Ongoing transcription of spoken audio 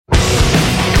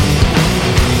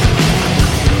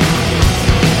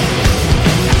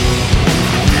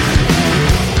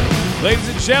Ladies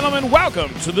and gentlemen,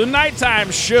 welcome to the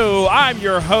Nighttime Show. I'm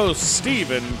your host,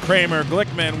 Steven Kramer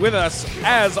Glickman. With us,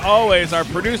 as always, our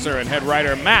producer and head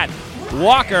writer, Matt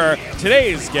Walker.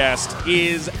 Today's guest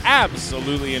is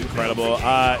absolutely incredible.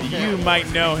 You might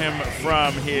know him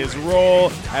from his role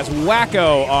as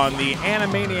Wacko on the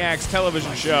Animaniacs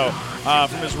television show,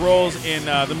 from his roles in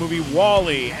the movie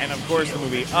WALL-E, and of course the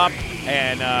movie Up,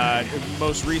 and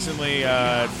most recently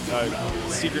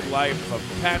Secret Life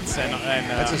of Pets, and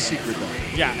that's a secret though.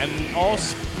 Yeah, and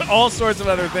all sorts of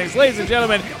other things. Ladies and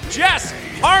gentlemen, Jess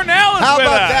Harnell is with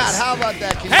us. How about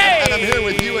that? Hey! And I'm here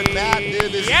with you and Matt,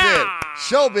 dude. This is it.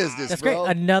 Show business, That's bro.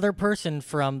 great. Another person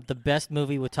from the best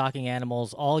movie with talking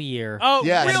animals all year. Oh,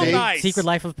 yeah, real see? nice. Secret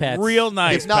Life of Pets. Real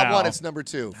nice. It's not pal. one, it's number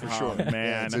two, for sure. Man,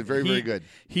 Yeah, it's very, very good.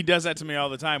 He does that to me all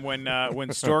the time.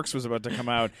 When Storks was about to come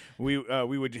out,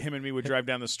 him and me would drive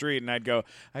down the street, and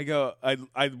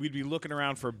we'd be looking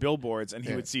around for billboards, and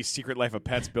he would see Secret Life of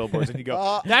Pets billboards, and he'd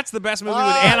go, "That's the best movie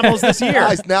with animals this year."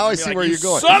 Now I see like, where "You you're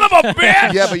going. son of a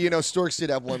bitch!" Yeah, but Storks did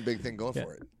have one big thing going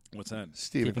for it. What's that?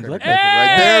 Steven Steven Kramer Glickman.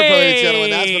 right there, ladies and gentlemen.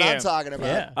 That's what I'm talking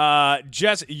about. Yeah.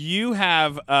 Jess, you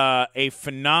have a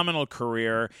phenomenal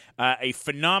career, a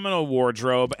phenomenal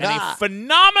wardrobe, and a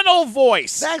phenomenal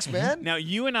voice. Thanks, man. Now,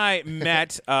 you and I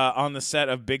met on the set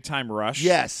of Big Time Rush.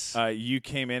 Yes. You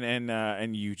came in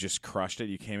and you just crushed it.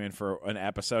 You came in for an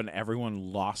episode, and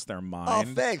everyone lost their Oh,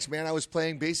 mind. thanks, man. I was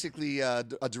playing basically a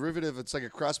derivative. It's like a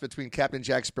cross between Captain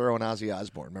Jack Sparrow and Ozzy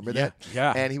Osbourne. Remember that?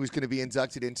 Yeah. And he was going to be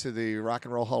inducted into the Rock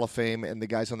and Roll Hall of Fame, and the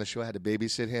guys on the show had to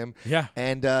babysit him. Yeah.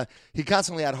 And he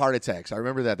constantly had heart attacks. I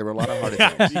remember that. There were a lot of heart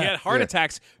attacks. You had heart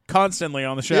attacks constantly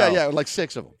on the show. Yeah, like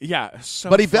 6 of them. Yeah, so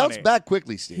But he funny. bounced back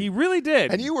quickly, Steve. He really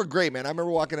did. And you were great, man. I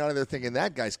remember walking out of there thinking,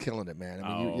 that guy's killing it, man.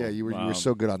 I mean, you were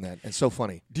so good on that and so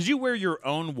funny. Did you wear your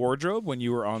own wardrobe when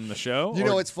you were on the show? You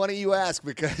know, it's funny you ask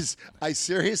because I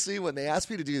seriously, when they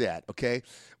asked me to do that, okay,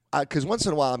 because once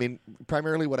in a while, I mean,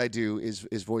 primarily what I do is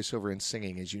voiceover and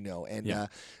singing, as you know. And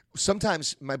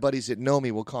sometimes my buddies that know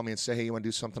me will call me and say, hey, you want to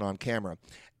do something on camera?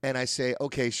 And I say,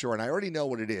 okay, sure. And I already know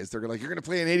what it is. They're like, you're going to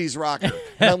play an 80s rocker.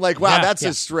 And I'm like, wow, that's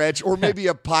a stretch. Or maybe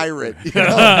a pirate.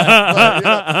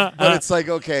 But it's like,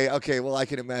 okay, well, I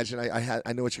can imagine.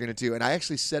 I know what you're going to do. And I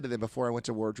actually said to them before I went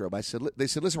to wardrobe, they said,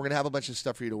 listen, we're going to have a bunch of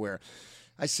stuff for you to wear.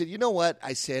 I said, you know what?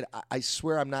 I said, I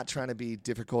swear I'm not trying to be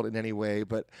difficult in any way,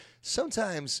 but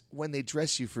sometimes when they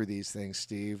dress you for these things,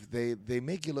 Steve, they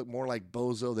make you look more like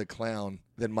Bozo the Clown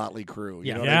than Motley Crue.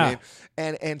 You know what I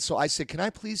mean? And so I said, can I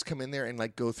please come in there and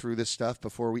like go through this stuff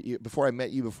before I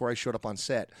met you, before I showed up on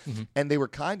set? Mm-hmm. And they were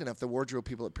kind enough. The wardrobe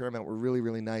people at Paramount were really,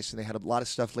 really nice, and they had a lot of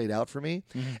stuff laid out for me.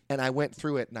 Mm-hmm. And I went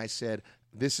through it, and I said,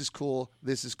 this is cool.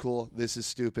 This is cool. This is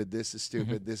stupid. This is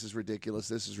stupid. Mm-hmm. This is ridiculous.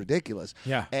 This is ridiculous.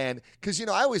 Yeah. And because,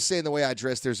 I always say in the way I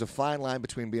dress, there's a fine line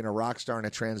between being a rock star and a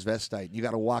transvestite. You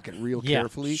got to walk it real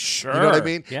carefully. Sure. You know what I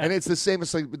mean? Yeah. And it's the same.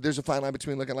 It's like there's a fine line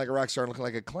between looking like a rock star and looking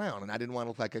like a clown. And I didn't want to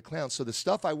look like a clown. So the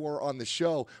stuff I wore on the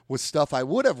show was stuff I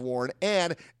would have worn.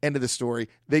 And end of the story,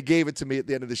 they gave it to me at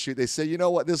the end of the shoot. They said, you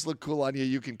know what? This looked cool on you.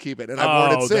 You can keep it. And I've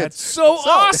worn it since. That's so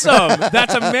awesome.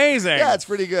 That's amazing. Yeah, it's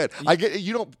pretty good.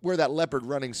 You don't wear that leopard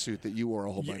running suit that you wore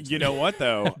a whole bunch. You know what,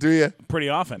 though? Do you? Pretty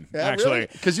often, Yeah, actually.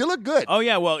 Because you look good. Oh,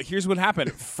 yeah. Well, here's what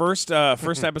happened. First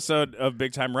episode of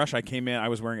Big Time Rush, I came in. I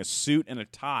was wearing a suit and a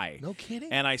tie. No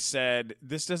kidding. And I said,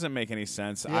 this doesn't make any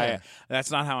sense. Yeah. That's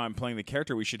not how I'm playing the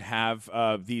character. We should have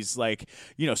these, like,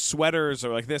 sweaters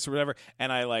or like this or whatever.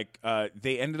 And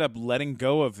they ended up letting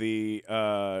go of the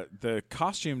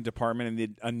costume department,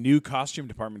 and a new costume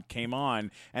department came on,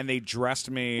 and they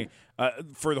dressed me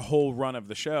for the whole run of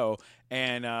the show.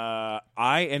 And I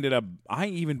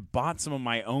even bought some of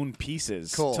my own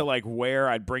pieces to like wear.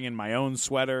 I'd bring in my own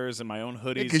sweaters and my own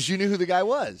hoodies. Because you knew who the guy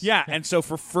was. Yeah, and so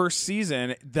for first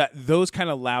season, those kind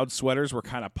of loud sweaters were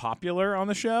kind of popular on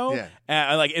the show.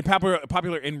 Yeah. Like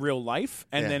popular in real life.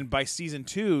 And then by season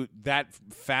 2, that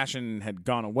fashion had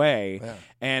gone away. Yeah.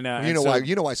 And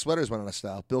you know why sweaters went out of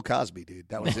style? Bill Cosby, dude.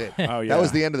 That was it. Oh yeah, that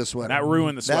was the end of the sweater. That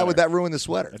ruined the sweater. That ruined the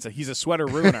sweater. He's a sweater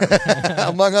ruiner,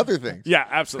 among other things. Yeah,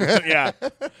 absolutely. Yeah.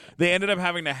 They ended up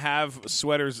having to have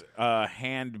sweaters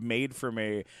handmade for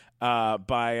me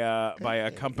by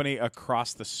a company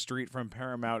across the street from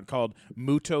Paramount called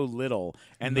Muto Little,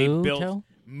 and they built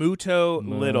Muto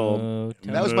Little.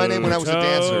 That was my name when I was a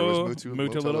dancer. It was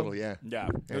Muto Little. Yeah.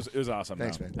 It was awesome.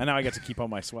 Thanks, man. And now I get to keep all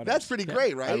my sweaters. That's pretty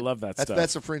great, right? I love that stuff.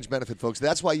 That's a fringe benefit, folks.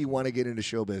 That's why you want to get into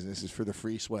show business, is for the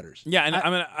free sweaters. Yeah, and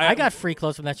I got free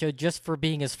clothes from that show just for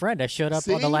being his friend. I showed up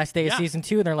on the last day of season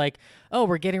 2, and they're like, "Oh,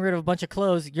 we're getting rid of a bunch of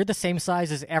clothes. You're the same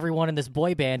size as everyone in this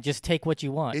boy band. Just take what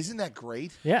you want." Isn't that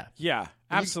great? Yeah. Yeah,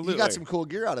 absolutely. You got some cool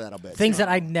gear out of that, I'll bet. Things that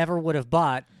I never would have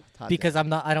bought because I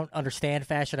don't understand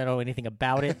fashion. I don't know anything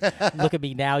about it. Look at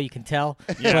me now, you can tell.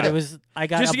 Yeah. But I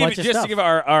got a bunch of stuff. Just to give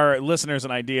our listeners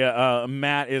an idea,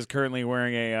 Matt is currently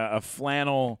wearing a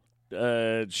flannel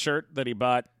shirt that he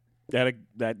bought at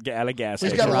a gas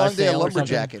station. He's got a long day of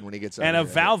lumberjacking when he gets out and here. a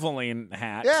Valvoline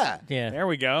hat. Yeah. There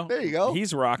we go. There you go.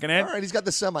 He's rocking it. All right, he's got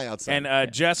the semi outside.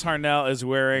 And Jess Harnell is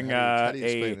wearing how do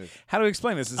you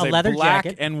explain this? It's a leather black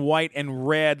jacket. and white and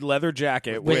red leather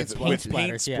jacket with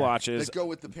paint splotches. That go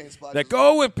with the paint splotches. That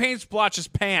go with paint splotches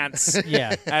pants.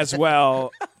 As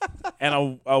well.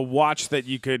 And a watch that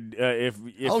you could, if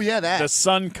the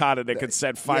sun caught it, it could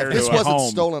set fire to a home. If this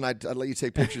wasn't stolen, I'd let you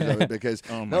take pictures of it because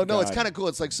it's kind of cool.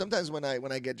 It's like sometimes when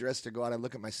I get dressed to go out, I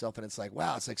look at myself and it's like,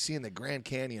 wow, it's like seeing the Grand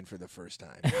Canyon for the first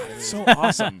time. It's so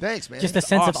awesome. Thanks, man. Just a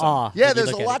sense of awe. Yeah,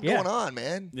 there's a lot going on,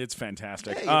 man. It's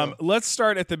fantastic. Hey, let's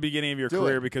start at the beginning of your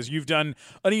career because you've done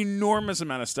an enormous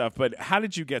amount of stuff. But how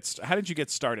did you get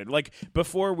started? Like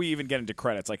before we even get into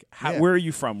credits, like where are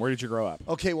you from? Where did you grow up?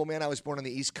 Okay, well, man, I was born on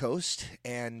the East Coast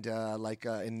and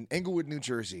in Englewood, New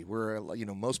Jersey, where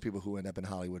most people who end up in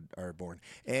Hollywood are born.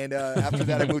 And after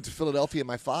that, I moved to Philadelphia.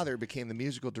 My father became the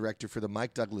musical director for the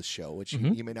Mike Douglas Show, which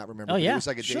you may not remember. Oh, yeah. It was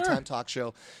like a daytime talk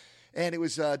show. And it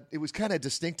was kind of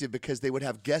distinctive because they would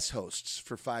have guest hosts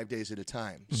for 5 days at a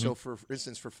time. So, for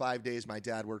instance, for 5 days, my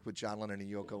dad worked with John Lennon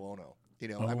and Yoko Ono.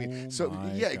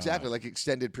 Exactly, like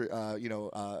extended,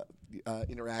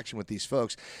 interaction with these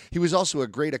folks. He was also a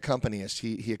great accompanist.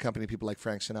 He accompanied people like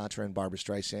Frank Sinatra and Barbra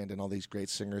Streisand and all these great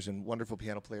singers and wonderful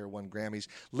piano player, won Grammys.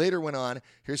 Later went on,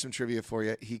 here's some trivia for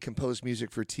you. He composed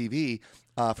music for TV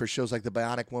for shows like The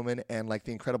Bionic Woman and like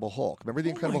The Incredible Hulk. Remember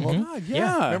The Incredible Hulk? God,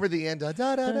 yeah. Remember the end? Very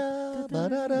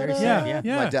sad,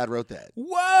 My dad wrote that.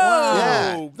 Whoa!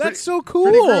 Yeah. That's so cool.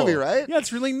 Pretty groovy, right? Yeah,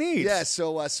 it's really neat. Yeah,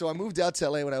 so I moved out to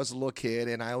LA when I was a little kid,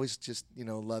 and I always just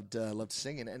loved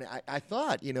singing, and I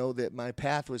thought that my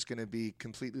path was going to be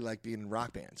completely like being in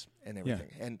rock bands and everything.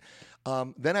 And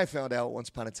then I found out once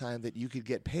upon a time that you could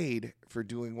get paid for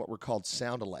doing what were called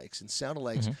sound-alikes, and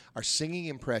sound-alikes are singing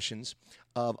impressions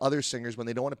of other singers when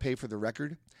they don't want to pay for the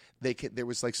record. There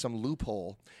was like some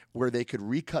loophole where they could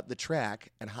recut the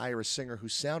track and hire a singer who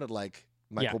sounded like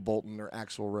Michael Bolton or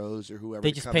Axl Rose or whoever.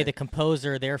 They just pay the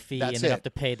composer their fee, and they have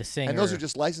to pay the singer. And those are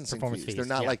just licensing fees. They're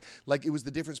not like it was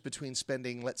the difference between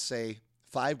spending, let's say,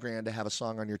 $5,000 to have a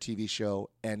song on your TV show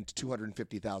and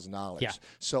 $250,000. Yeah.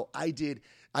 So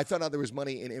I found out there was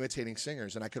money in imitating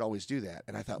singers, and I could always do that.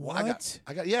 And I thought, well, what?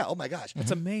 I got, yeah, oh my gosh.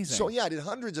 That's amazing. So yeah, I did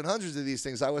hundreds and hundreds of these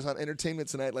things. I was on Entertainment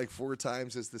Tonight like 4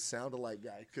 times as the sound-alike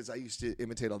guy because I used to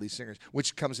imitate all these singers,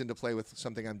 which comes into play with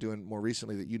something I'm doing more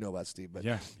recently that you know about, Steve. But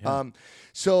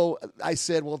so I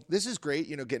said, well, this is great,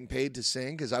 getting paid to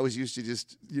sing because I was used to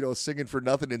just, singing for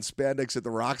nothing in spandex at the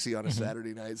Roxy on a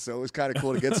Saturday night. So it was kind of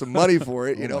cool to get some money for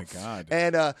it, Oh my God.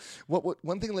 And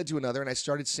one thing led to another, and I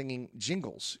started singing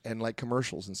jingles and like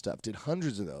commercials and stuff. Did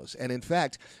hundreds of those. And in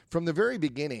fact, from the very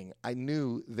beginning, I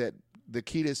knew that the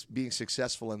key to being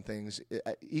successful in things,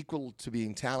 equal to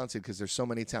being talented, because there's so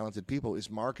many talented people,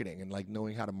 is marketing and like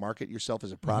knowing how to market yourself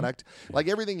as a product. Like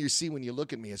everything you see when you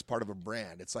look at me is part of a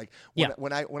brand. It's like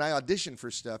when I audition for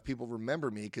stuff, people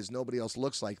remember me because nobody else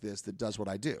looks like this that does what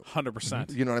I do.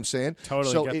 100%. You know what I'm saying?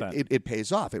 Totally so get that. It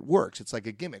pays off. It works. It's like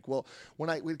a gimmick. Well, when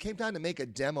it came time to make a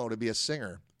demo to be a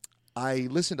singer, I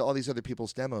listened to all these other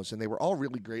people's demos, and they were all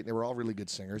really great, and they were all really good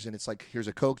singers. And it's like, here's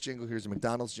a Coke jingle, here's a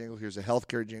McDonald's jingle, here's a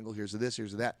healthcare jingle, here's a this,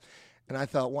 here's a that. And I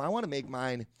thought, well, I want to make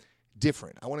mine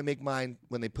different. I want to make mine,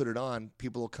 when they put it on,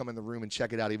 people will come in the room and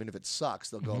check it out, even if it sucks.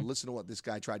 They'll go, listen to what this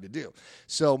guy tried to do.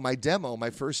 So my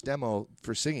first demo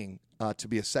for singing to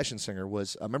be a session singer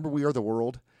was, remember We Are the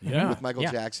World with Michael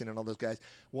Jackson and all those guys?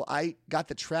 Well, I got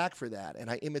the track for that, and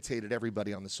I imitated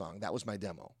everybody on the song. That was my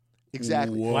demo.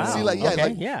 Exactly. Wow. See,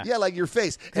 like your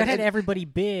face. That had everybody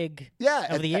big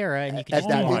of the era, and you could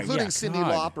including Cyndi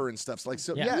Lauper and stuff. So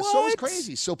so it was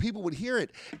crazy. So people would hear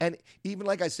it, and even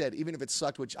like I said, even if it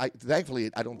sucked, which thankfully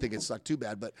I don't think it sucked too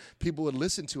bad, but people would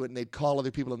listen to it and they'd call other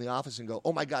people in the office and go,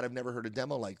 "Oh my God, I've never heard a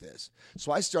demo like this."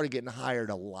 So I started getting hired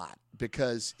a lot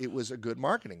because it was a good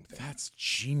marketing thing. That's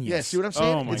genius. Yeah, see what I'm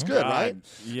saying? Oh it's good, God. right?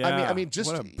 Yeah. I mean,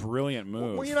 just what a brilliant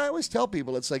move. Well, I always tell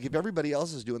people it's like if everybody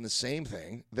else is doing the same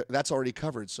thing, that's already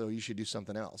covered. So you should do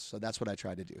something else. So that's what I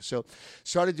tried to do. So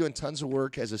started doing tons of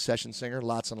work as a session singer,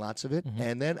 lots and lots of it.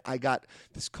 And then I got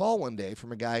this call one day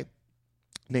from a guy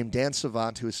named Dan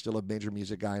Savant, who is still a major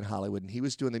music guy in Hollywood, and he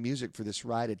was doing the music for this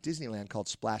ride at Disneyland called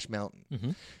Splash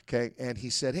Mountain. Okay, and he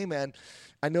said, "Hey man,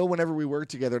 I know whenever we work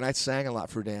together," and I sang a lot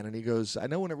for Dan, and he goes, "I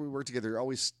know whenever we work together, you're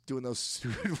always doing those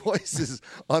stupid voices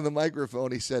on the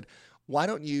microphone." He said, "Why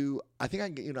don't you? I think I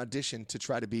can get you an audition to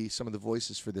try to be some of the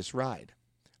voices for this ride."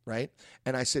 right?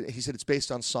 And he said it's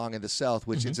based on Song of the South,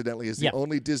 which incidentally is the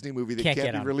only Disney movie that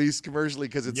can't be released commercially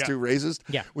because it's too racist,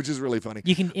 which is really funny.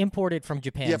 You can import it from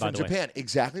Japan, by the way. Japan,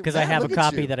 exactly. Because I have a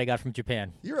copy that I got from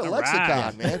Japan. You're a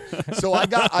lexicon, man. So I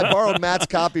borrowed Matt's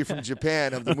copy from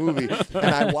Japan of the movie,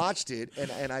 and I watched it,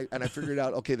 and I figured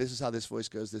out, okay, this is how this voice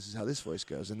goes, this is how this voice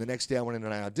goes. And the next day I went in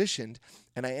and I auditioned,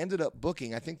 and I ended up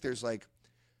booking, I think there's like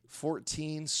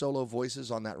 14 solo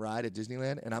voices on that ride at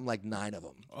Disneyland, and I'm like 9 of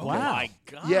them. Oh, my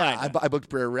God. Yeah, I booked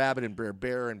Brer Rabbit and Brer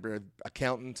Bear and Brer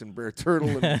Accountant and Brer Turtle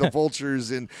and the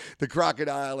Vultures and the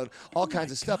Crocodile and all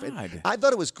kinds of stuff. And I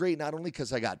thought it was great, not only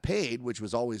because I got paid, which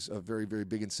was always a very, very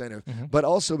big incentive, but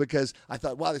also because I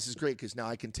thought, wow, this is great because now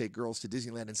I can take girls to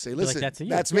Disneyland and say, listen,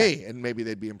 that's me, and maybe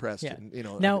they'd be impressed. Yeah.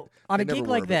 And, now, on a gig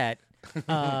like that,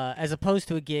 as opposed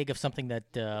to a gig of something that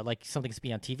like something that's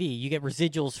be on TV, you get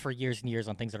residuals for years and years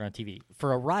on things that are on TV.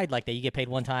 For a ride like that, you get paid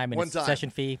one time and it's a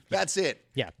session fee. That's it.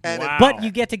 Yeah. And But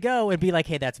you get to go and be like,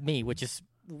 hey, that's me, which is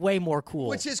way more cool.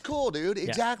 Which is cool, dude.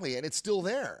 Exactly. And it's still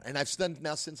there. And I've done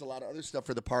now since a lot of other stuff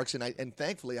for the parks, and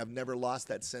thankfully I've never lost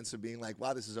that sense of being like,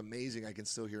 wow, this is amazing. I can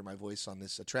still hear my voice on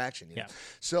this attraction. You know?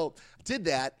 So did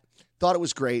that, thought it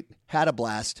was great, had a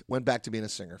blast, went back to being a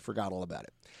singer, forgot all about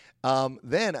it.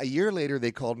 Then a year later,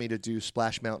 they called me to do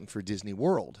Splash Mountain for Disney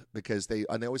World because they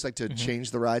always like to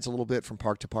change the rides a little bit from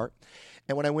park to park.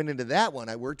 And when I went into that one,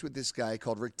 I worked with this guy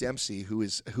called Rick Dempsey, who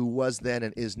was then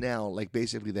and is now like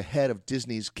basically the head of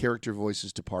Disney's character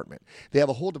voices department. They have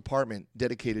a whole department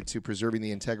dedicated to preserving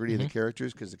the integrity of the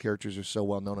characters because the characters are so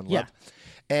well known and loved.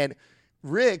 And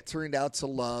Rick turned out to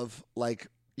love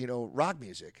rock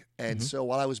music. And so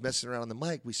while I was messing around on the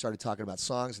mic, we started talking about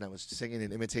songs, and I was singing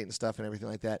and imitating stuff and everything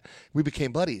like that. We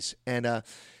became buddies. And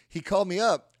he called me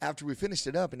up after we finished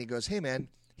it up, and he goes, hey, man,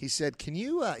 he said, can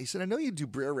you, he said, I know you do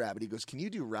Brer Rabbit. He goes, can you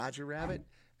do Roger Rabbit?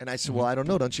 And I said, well, I don't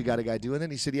know. Don't you got a guy doing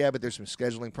it? He said, yeah, but there's some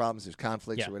scheduling problems. There's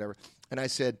conflicts or whatever. And I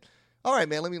said, all right,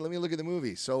 man, let me look at the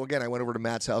movie. So, again, I went over to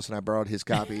Matt's house, and I borrowed his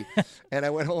copy. And I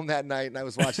went home that night, and I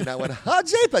was watching. And I went, oh,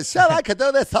 jeepers, so I could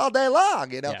do this all day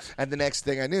long, you know. Yeah. And the next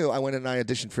thing I knew, I went and I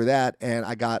auditioned for that, and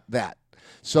I got that.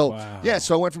 So,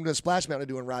 so I went from doing Splash Mountain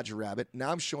to doing Roger Rabbit.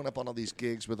 Now I'm showing up on all these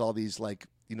gigs with all these,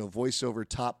 voiceover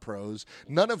top pros,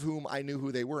 none of whom I knew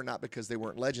who they were, not because they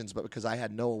weren't legends, but because I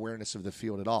had no awareness of the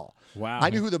field at all. Wow.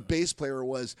 I knew who the bass player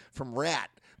was from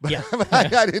Rat. But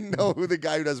I didn't know who the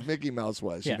guy who does Mickey Mouse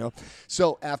was, you know?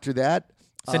 So after that...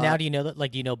 So now do you know that?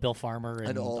 Like, do you know Bill Farmer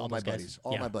and all my buddies?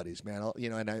 All my buddies, man.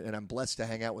 And I'm blessed to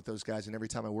hang out with those guys. And every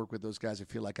time I work with those guys, I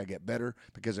feel like I get better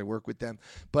because I work with them.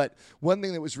 But one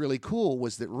thing that was really cool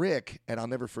was that Rick, and I'll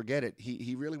never forget it,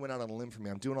 he really went out on a limb for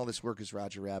me. I'm doing all this work as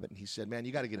Roger Rabbit, and he said, man,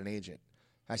 you got to get an agent.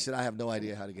 I said, I have no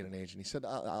idea how to get an agent. He said,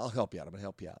 I'll help you out. I'm going to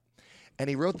help you out. And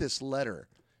he wrote this letter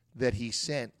that he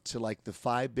sent to the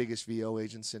 5 biggest VO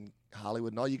agents in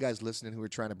Hollywood. And all you guys listening who are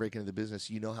trying to break into the business,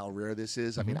 you know how rare this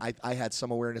is. I mean, I had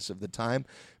some awareness of the time,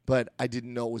 but I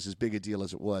didn't know it was as big a deal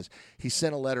as it was. He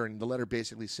sent a letter, and the letter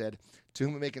basically said, to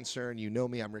whom it may concern, you know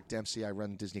me, I'm Rick Dempsey. I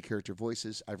run Disney Character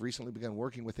Voices. I've recently begun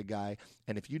working with a guy,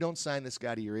 and if you don't sign this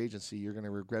guy to your agency, you're going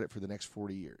to regret it for the next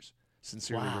 40 years.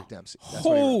 Sincerely, Rick Dempsey.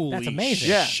 That's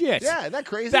amazing. Shit. Yeah, isn't that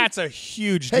crazy? That's a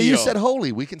huge deal. Hey, you said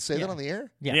holy. We can say that on the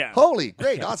air? Yeah. Holy.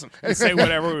 Great. Awesome. We say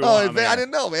whatever we want. I didn't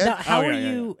know, man. Now,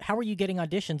 how were you getting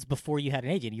auditions before you had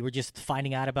an agent? You were just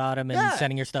finding out about them and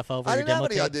sending your stuff over? I didn't have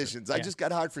any tapes? auditions. I just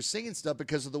got hired for singing stuff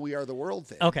because of the We Are the World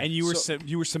thing. Okay. And you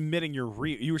were submitting your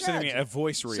reel. You were sending a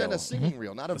voice reel. Send a singing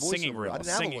reel, not a voiceover reel. I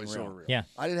didn't have a voiceover reel. Yeah.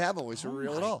 I didn't have a voiceover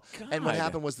reel at all. God. And what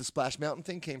happened was the Splash Mountain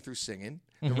thing came through singing.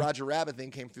 The Roger Rabbit thing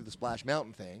came through the Splash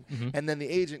Mountain thing. And then the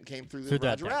agent came through the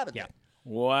Roger Rabbit thing.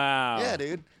 Wow. Yeah,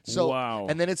 dude. So,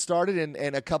 and then it started,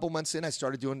 and a couple months in, I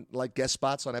started doing guest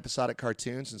spots on episodic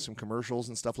cartoons and some commercials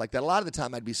and stuff like that. A lot of the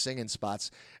time, I'd be singing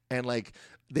spots, and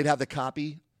they'd have the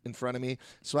copy in front of me,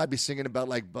 so I'd be singing about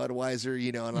Budweiser,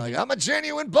 and I'm a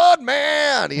genuine Bud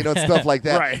man, stuff like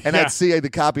that. Right, and I'd see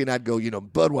the copy, and I'd go,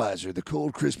 Budweiser, the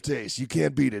cold, crisp taste, you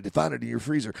can't beat it. Find it in your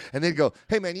freezer. And they'd go,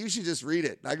 hey man, you should just read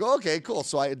it. And I go, okay, cool.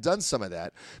 So I had done some of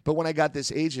that, but when I got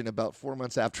this agent, about 4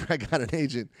 months after I got an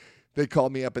agent, they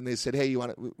called me up and they said, "Hey, we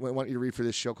want you to read for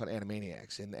this show called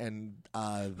Animaniacs." And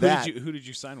who did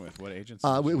you sign with? What agency?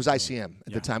 It was ICM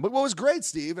at the time. But what was great,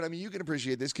 Steve, and I mean you can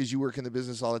appreciate this because you work in the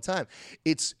business all the time.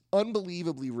 It's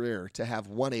unbelievably rare to have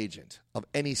one agent of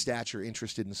any stature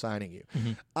interested in signing you.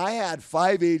 Mm-hmm. I had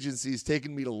 5 agencies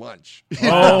taking me to lunch.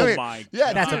 Oh, my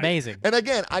Yeah, That's dude. amazing. And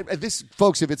again,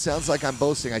 folks, if it sounds like I'm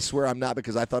boasting, I swear I'm not,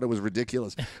 because I thought it was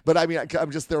ridiculous. But I mean, I'm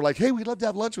just, they're like, hey, we'd love to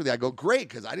have lunch with you. I go, great,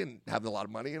 because I didn't have a lot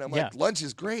of money. And I'm like, lunch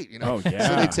is great. Oh, yeah.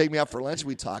 So they take me out for lunch.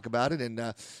 We talk about it. And,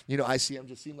 ICM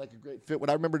just seemed like a great fit. What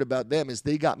I remembered about them is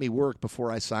they got me work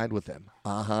before I signed with them.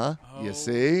 You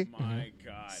see? My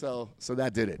God. So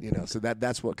that did it, So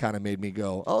that's what kind of made me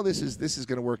go, oh, this is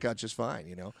going to work out just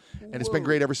fine, And it's been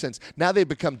great ever since. Now they've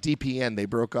become DPN. They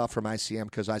broke off from ICM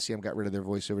because ICM got rid of their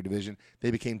voiceover division.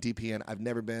 They became DPN. I've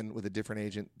never been with a different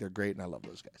agent. They're great, and I love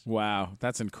those guys. Wow,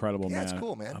 that's incredible, man. Yeah, it's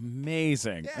cool, man.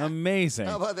 Amazing, Yeah. amazing.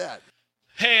 How about that?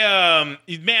 Hey,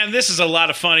 man, this is a lot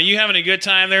of fun. Are you having a good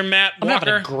time there, Matt I'm Walker?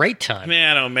 having a great time.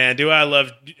 Man, oh man, do I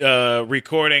love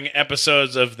recording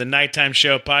episodes of the Nighttime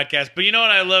Show podcast. But you know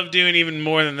what I love doing even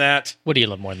more than that? What do you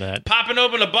love more than that? Popping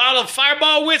open a bottle of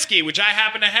Fireball whiskey, which I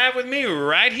happen to have with me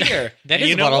right here. That And is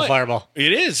you a know bottle what? of Fireball.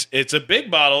 It is. It's a big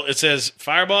bottle. It says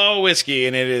Fireball whiskey,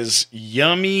 and it is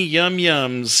yummy,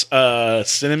 yums,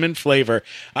 cinnamon flavor.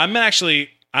 I'm actually,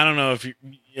 I don't know if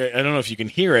you can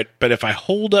hear it, but if I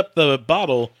hold up the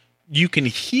bottle, you can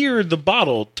hear the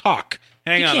bottle talk.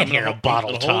 Hang You on, can't I'm hear gonna a bottle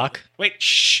hold- talk. Wait,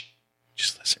 shh.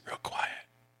 Just listen real quiet.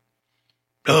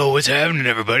 Oh, what's happening,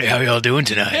 everybody? How y'all doing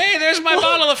tonight? Hey, there's my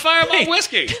bottle of Fireball Hey,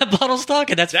 whiskey. That bottle's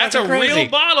talking. That's That's a fucking crazy. real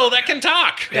bottle that can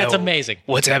talk. That's amazing.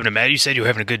 What's happening, Matt? You said you were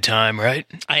having a good time, right?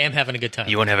 I am having a good time.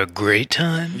 You want to have a great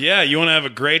time? Yeah, you want to have a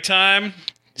great time?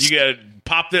 You gotta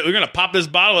we're gonna pop this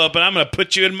bottle up, and I'm gonna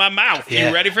put you in my mouth. Yeah.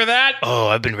 You ready for that? Oh,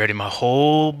 I've been ready my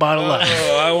whole bottle life.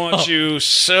 Oh, I want you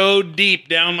so deep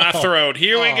down my throat.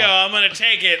 Here we go. I'm gonna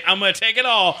take it. I'm gonna take it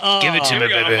all. Give it to Here me,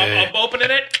 we go. baby. I'm opening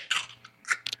it.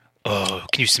 Oh,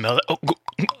 can you smell that?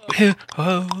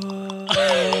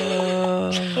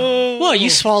 Whoa, you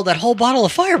swallowed that whole bottle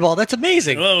of Fireball. That's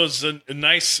amazing. Well, it was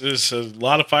it's a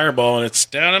lot of Fireball, and it's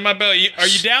down in my belly. Are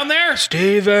you down there?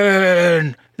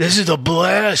 Steven, this is a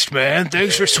blast, man.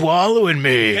 Thanks for swallowing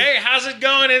me. Hey, how's it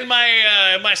going in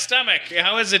my stomach?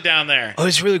 How is it down there? Oh,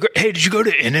 it's really great. Hey, did you go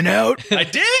to In-N-Out? I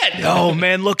did. Oh,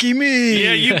 man, lucky me.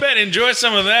 Yeah, you bet. Enjoy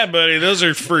some of that, buddy. Those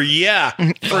are for for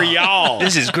y'all.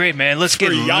 This is great, man. Let's get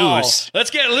for y'all. loose. Let's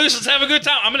get loose. Let's have a good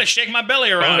time. I'm gonna shake my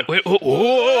belly around. Wait, whoa,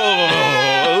 whoa.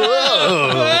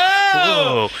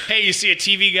 Hey, you see a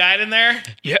TV guide in there?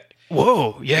 Yeah.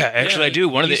 Whoa. Yeah, actually, I do.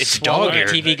 One of the it's dog hair.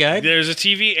 TV guide? There's a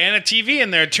TV and a TV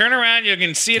in there. Turn around, you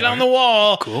can see it on the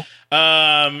wall. Cool.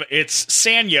 It's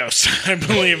Sanyos, I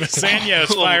believe.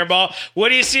 Sanyos Fireball. What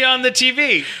do you see on the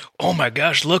TV? Oh my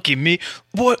gosh, lucky me.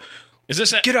 What? Is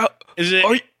this Get out. Is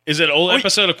it? Is it an old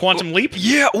episode of Quantum Leap?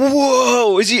 Yeah.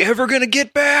 Whoa. Is he ever going to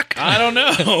get back? I don't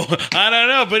know. I don't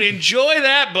know. But enjoy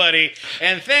that, buddy.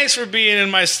 And thanks for being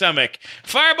in my stomach.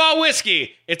 Fireball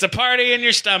whiskey. It's a party in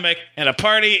your stomach and a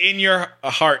party in your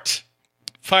heart.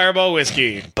 Fireball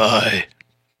whiskey. Bye.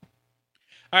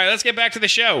 All right, let's get back to the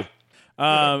show.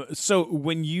 So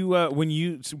when you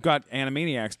got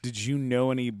Animaniacs, did you know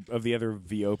any of the other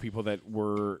VO people that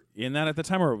were in that at the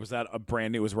time, or was that a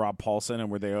brand new? It was Rob Paulson,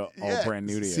 and were they all brand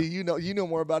new to you? See, you know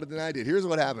more about it than I did. Here's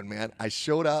what happened, man. I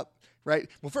showed up. Right.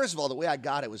 Well, first of all, the way I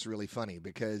got it was really funny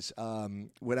because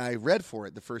when I read for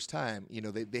it the first time,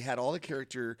 they had all the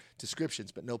character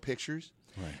descriptions but no pictures.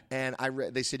 Right. And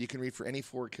they said you can read for any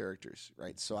 4 characters,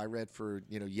 right? So I read for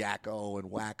Yakko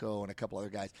and Wacko and a couple other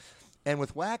guys. And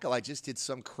with Wacko, I just did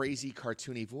some crazy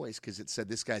cartoony voice because it said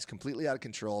this guy's completely out of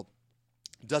control,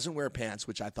 doesn't wear pants,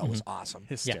 which I thought was awesome.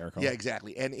 Hysterical. Yeah,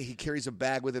 exactly. And he carries a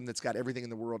bag with him that's got everything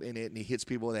in the world in it, and he hits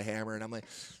people with a hammer. And I'm like,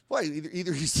 boy,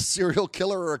 either he's a serial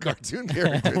killer or a cartoon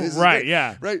character. This is Right, great.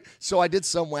 yeah. Right. So I did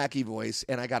some wacky voice,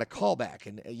 and I got a callback.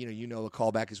 And, a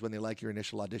callback is when they like your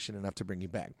initial audition enough to bring you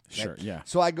back. Right? Sure, yeah.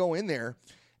 So I go in there,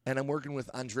 and I'm working with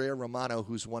Andrea Romano,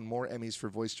 who's won more Emmys for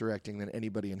voice directing than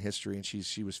anybody in history, and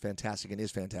she was fantastic and is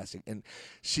fantastic. And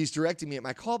she's directing me at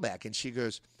my callback, and she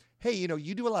goes, hey,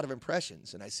 you do a lot of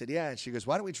impressions. And I said, yeah. And she goes,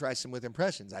 why don't we try some with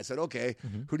impressions? I said, okay,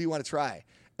 who do you want to try?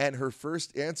 And her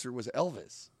first answer was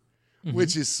Elvis,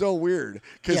 which is so weird.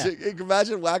 Because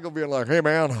imagine Wacko being like, hey,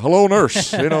 man, hello, nurse.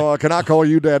 Can I call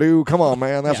you Dadoo? Come on,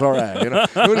 man, that's all right. It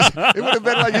would have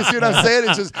been like, you see what I'm saying?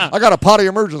 It's just, I got a potty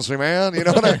emergency, man. It's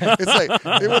like,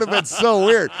 it would have been so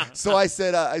weird. So I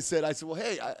said, well,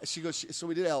 hey, she goes, so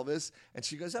we did Elvis. And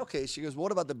she goes, okay. She goes,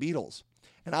 what about the Beatles?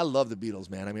 And I love the Beatles,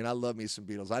 man. I mean, I love me some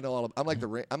Beatles. I know all of, I'm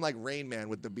like Rain Man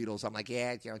with the Beatles. I'm like,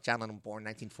 yeah, John Lennon born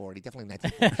 1940, definitely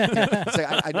 1940. It's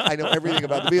like I know everything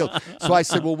about the Beatles. So I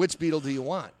said, well, which Beatle do you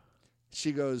want?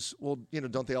 she goes, well,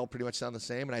 don't they all pretty much sound the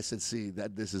same? And I said, see,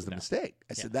 this is the mistake.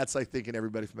 I said, that's like thinking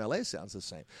everybody from L.A. sounds the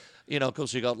same.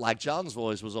 Because you got, like, John's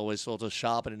voice was always sort of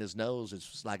sharp and in his nose.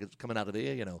 It's like it's coming out of the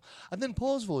ear, And then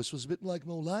Paul's voice was a bit like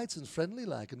more light and friendly,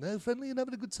 and friendly and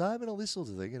having a good time and all this sort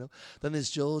of thing, Then there's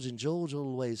George, and George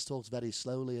always talks very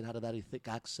slowly and had a very thick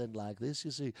accent like this,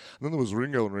 you see. And then there was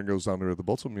Ringo, and Ringo's down there at the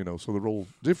bottom, so they're all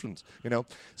different,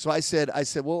 So I said,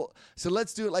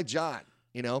 let's do it like John.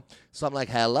 So I'm like,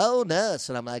 hello, nurse.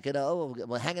 And I'm like,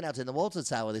 we're hanging out in the water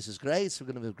tower. This is great. So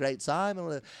we're going to have a great time.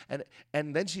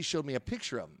 And then she showed me a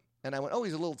picture of him. And I went, oh,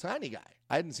 he's a little tiny guy.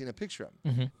 I hadn't seen a picture of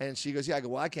him. Mm-hmm. And she goes, yeah. I go,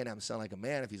 well, I can't have him sound like a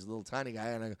man if he's a little tiny guy.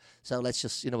 And I go, so let's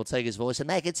just, we'll take his voice and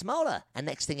make it smaller. And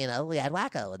next thing you know, we had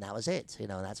Wacko, and that was it. And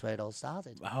that's where it all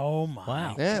started. Oh,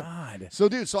 my God. So,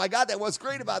 dude, I got that. What's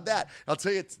great about that, I'll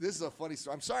tell you, this is a funny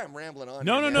story. I'm sorry I'm rambling on.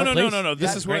 No.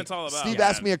 This is what it's all about. Steve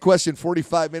asked me a question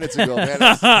 45 minutes ago,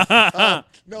 man.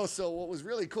 No, so what was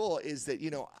really cool is that,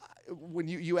 when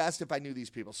you asked if I knew these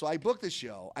people. So I booked the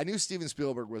show. I knew Steven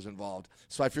Spielberg was involved,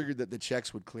 so I figured that the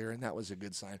checks would clear, and that was a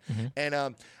good sign. Mm-hmm.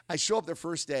 And I show up the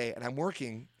first day, and I'm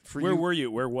working for Where were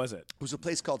you? Where was it? It was a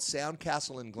place called Sound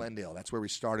Castle in Glendale. That's where we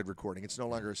started recording. It's no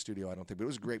longer a studio, I don't think, but it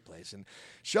was a great place. And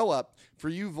show up, for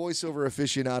you voiceover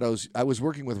aficionados, I was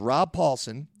working with Rob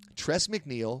Paulson, Tress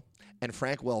McNeil, and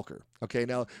Frank Welker. Okay,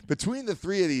 now between the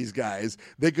three of these guys,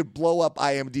 they could blow up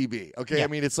IMDb. Okay, yeah. I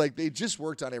mean, it's like they just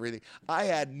worked on everything. I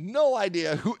had no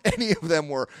idea who any of them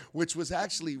were, which was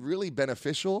actually really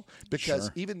beneficial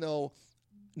because even though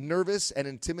nervous and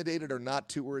intimidated are not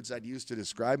two words I'd use to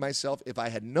describe myself, if I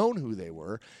had known who they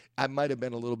were, I might have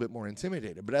been a little bit more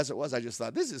intimidated. But as it was, I just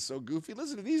thought, this is so goofy.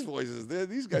 Listen to these voices.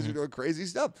 These guys are doing crazy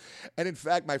stuff. And in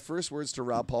fact, my first words to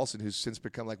Rob Paulson, who's since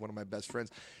become like one of my best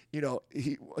friends, they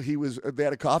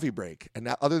had a coffee break. And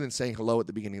now, other than saying hello at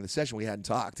the beginning of the session, we hadn't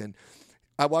talked. And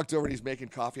I walked over and he's making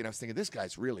coffee, and I was thinking, this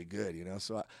guy's really good,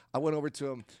 So I went over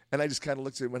to him, and I just kind of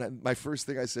looked at him. And my first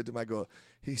thing I said to him,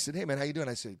 he said, hey, man, how you doing?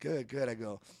 I said, good. I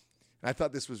go, and I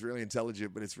thought this was really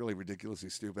intelligent, but it's really ridiculously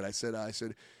stupid. I said, I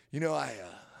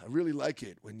really like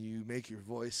it when you make your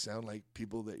voice sound like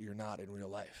people that you're not in real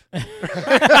life. That's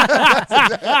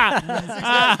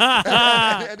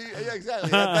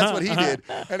exactly. That's what he did.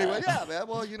 And he went, yeah, man,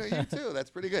 well, you too. That's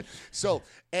pretty good. So,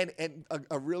 and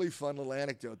a really fun little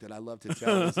anecdote that I love to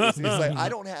tell is like, I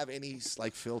don't have any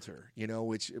like filter,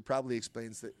 which probably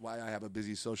explains why I have a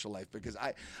busy social life, because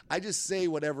I just say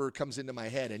whatever comes into my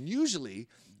head. And usually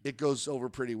it goes over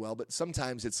pretty well, but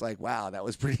sometimes it's like, wow, that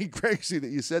was pretty crazy that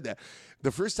you said that.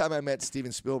 The first time I met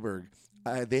Steven Spielberg,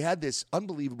 they had this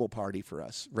unbelievable party for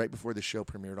us right before the show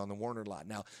premiered on the Warner lot.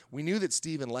 Now, we knew that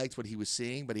Steven liked what he was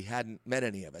seeing, but he hadn't met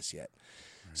any of us yet.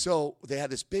 Right. So they had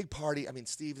this big party. I mean,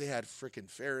 Steve, they had freaking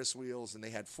Ferris wheels, and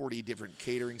they had 40 different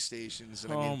catering stations.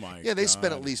 And they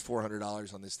spent at least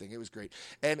 $400 on this thing. It was great.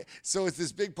 And so it's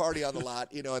this big party on the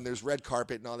lot, and there's red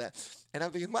carpet and all that. And I'm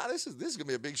thinking, wow, this is going to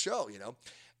be a big show,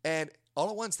 And all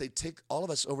at once, they take all of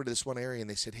us over to this one area, and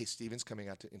they said, hey, Steven's coming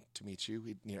out to meet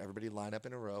you. Everybody line up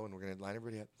in a row, and we're going to line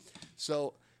everybody up.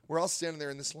 So we're all standing there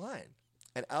in this line.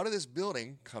 And out of this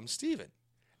building comes Steven.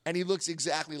 And he looks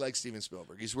exactly like Steven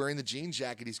Spielberg. He's wearing the jean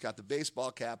jacket. He's got the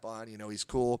baseball cap on. He's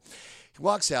cool. He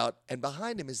walks out, and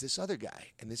behind him is this other guy.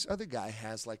 And this other guy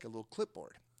has like a little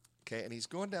clipboard. Okay, and he's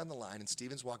going down the line, and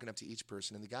Steven's walking up to each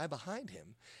person, and the guy behind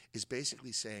him is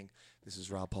basically saying, this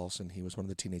is Rob Paulson. He was one of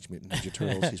the Teenage Mutant Ninja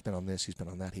Turtles. He's been on this. He's been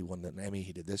on that. He won an Emmy.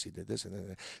 He did this. He did this. And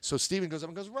then. So Steven goes up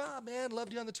and goes, Rob, man,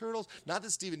 loved you on the Turtles. Not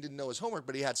that Steven didn't know his homework,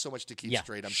 but he had so much to keep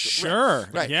straight, I'm sure. Sure.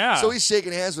 Right. Yeah. So he's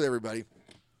shaking hands with everybody.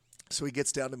 So he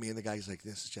gets down to me, and the guy's like,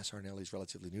 this is Jess Harnell. He's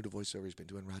relatively new to voiceover. He's been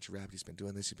doing Roger Rabbit. He's been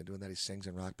doing this. He's been doing that. He sings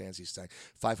in rock bands. He's sang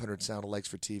 500 sound-alikes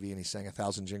for TV, and he sang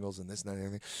 1,000 jingles and this and that and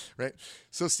everything, right?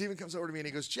 So Steven comes over to me, and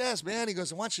he goes, Jess, man, he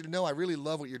goes, I want you to know I really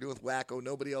love what you're doing with Wacko.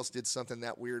 Nobody else did something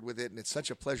that weird with it, and it's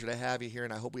such a pleasure to have you here,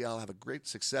 and I hope we all have a great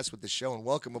success with the show, and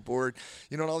welcome aboard,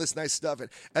 and all this nice stuff. And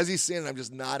as he's saying it, I'm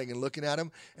just nodding and looking at him,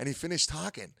 and he finished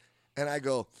talking, and I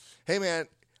go, hey, man,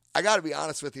 I got to be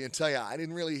honest with you and tell you, I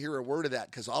didn't really hear a word of that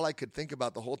because all I could think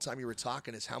about the whole time you were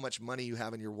talking is how much money you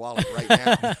have in your wallet right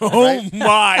now. Oh,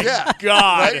 my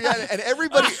God. Right? Yeah. And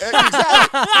everybody,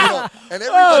 exactly, and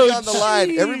everybody on the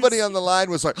line, everybody on the line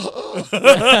was like,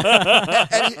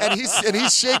 and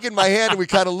he's shaking my hand, and we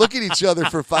kind of look at each other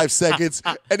for 5 seconds,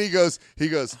 and he goes,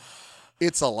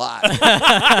 it's a lot.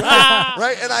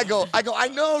 Right? And I go, I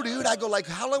know, dude. I go, like,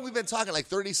 how long we been talking? Like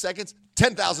 30 seconds?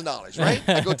 $10,000, right?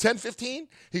 I go, 10, 15?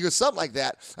 He goes, something like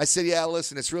that. I said, yeah,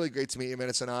 listen, it's really great to meet you, man.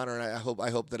 It's an honor, and I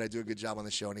hope that I do a good job on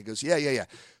the show. And he goes, yeah.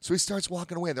 So he starts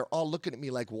walking away, and they're all looking at me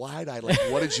like wide-eyed, like,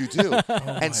 what did you do?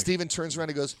 And Steven turns around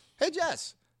and goes, hey,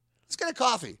 Jess, let's get a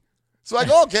coffee. So I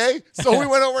go, okay. So we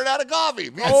went over and had a coffee.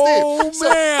 Me and Oh, Steve.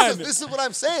 man. So this is what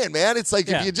I'm saying, man. It's like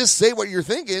if you just say what you're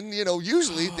thinking,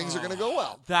 usually things are going to go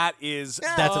well. That is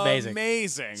That's amazing.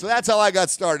 amazing. So that's how I got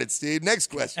started, Steve. Next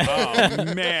question.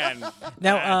 Oh, man.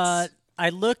 Now, I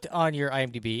looked on your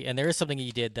IMDb, and there is something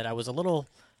you did that I was a little.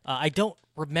 I don't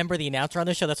remember the announcer on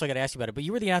this show. That's why I got to ask you about it. But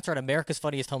you were the announcer on America's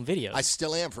Funniest Home Videos. I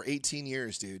still am for 18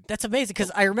 years, dude. That's amazing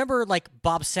because I remember like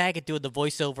Bob Saget doing the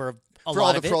voiceover of a For lot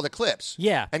all of the it. for all the clips.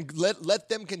 Yeah. And let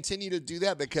them continue to do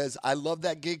that because I love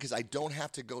that gig because I don't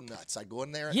have to go nuts. I go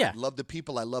in there. Yeah. I love the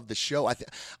people. I love the show.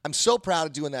 I'm so proud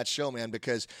of doing that show, man,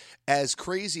 because as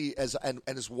crazy as and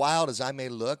as wild as I may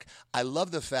look, I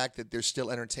love the fact that there's still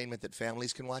entertainment that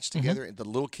families can watch together. And the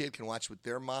little kid can watch with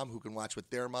their mom, who can watch with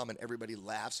their mom, and everybody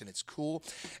laughs and it's cool.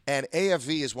 And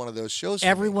AFV is one of those shows.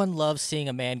 Everyone loves seeing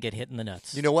a man get hit in the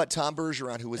nuts. You know what? Tom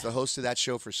Bergeron, who was the host of that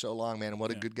show for so long, man, and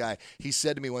what a good guy. He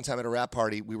said to me one time at a rap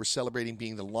party, we were celebrating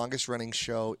being the longest running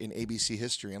show in ABC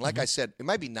history. And like I said, it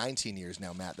might be 19 years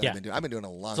now, Matt, that I've been doing it a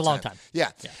long time. It's a long time.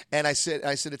 Yeah. And I said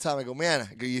to Tom, I go, man,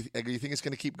 you think it's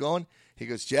going to keep going? He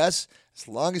goes, Jess, as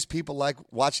long as people like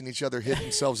watching each other hit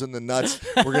themselves in the nuts,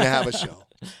 we're going to have a show.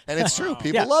 And it's true.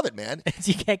 People love it, man.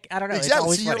 You can't, I don't know. Exactly. It's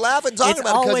always See, you're funny. laughing talking It's about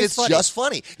it because always it's funny. just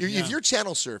funny. If you're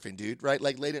channel surfing, dude, right,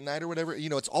 like late at night or whatever,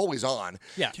 it's always on.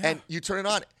 Yeah. And you turn it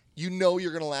on, you're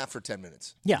going to laugh for 10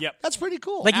 minutes. Yeah. Yep. That's pretty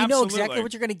cool. Like you know Absolutely. exactly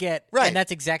what you're going to get, Right. and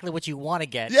that's exactly what you want to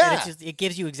get. Yeah. And it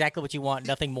gives you exactly what you want,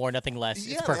 nothing more, nothing less.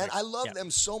 Yeah, It's perfect. man, I love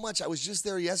them so much. I was just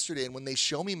there yesterday, and when they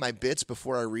show me my bits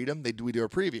before I read them, we do a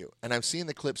preview. And I'm seeing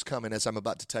the clips coming as I'm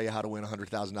about to tell you how to win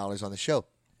 $100,000 on the show.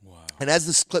 Wow. And as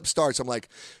this clip starts, I'm like,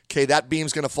 okay, that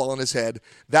beam's going to fall on his head.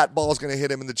 That ball's going to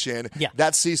hit him in the chin. Yeah.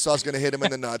 That seesaw's going to hit him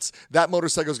in the nuts. That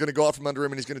motorcycle's going to go out from under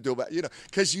him, and he's going to do about,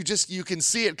 because you can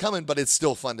see it coming, but it's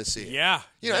still fun to see it. Yeah.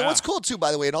 And what's cool, too,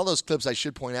 by the way, in all those clips, I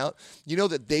should point out,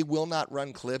 that they will not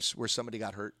run clips where somebody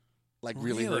got hurt. Like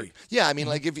really hurt. Yeah, I mean,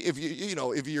 like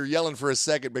if you're yelling for a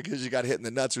second because you got hit in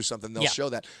the nuts or something, they'll show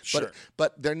that. Sure.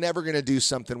 But they're never going to do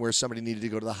something where somebody needed to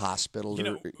go to the hospital,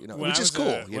 which is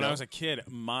cool. When I was a kid,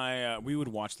 we would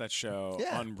watch that show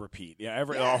on repeat. Yeah,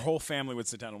 our whole family would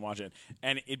sit down and watch it,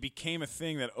 and it became a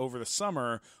thing that over the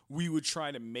summer we would try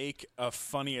to make a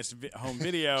funniest home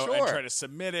video and try to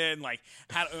submit it. And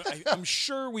I'm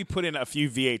sure we put in a few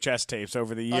VHS tapes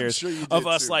over the years of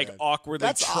us too, man.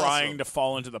 awkwardly trying to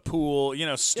fall into the pool.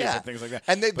 Stupid things like that.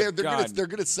 And they're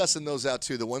good at sussing those out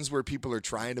too. The ones where people are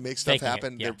trying to make stuff Faking it,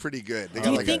 happen, yeah. they're pretty good.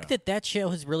 Do you think that show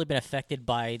has really been affected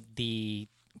by the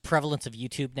prevalence of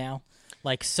YouTube now?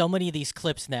 Like so many of these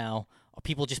clips now,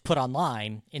 people just put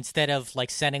online instead of like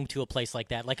sending to a place like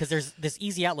that. Like, because there's this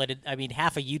easy outlet. I mean,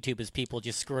 half of YouTube is people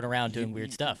just screwing around doing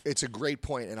weird stuff. It's a great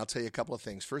point, and I'll tell you a couple of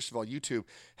things. First of all, YouTube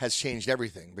has changed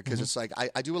everything because it's like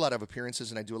I do a lot of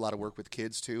appearances and I do a lot of work with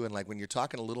kids too. And like when you're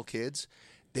talking to little kids,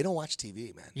 they don't watch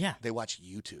TV, man. Yeah. They watch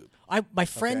YouTube. My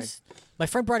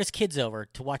friend brought his kids over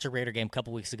to watch a Raider game a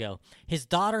couple weeks ago. His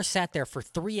daughter sat there for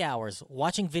 3 hours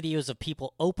watching videos of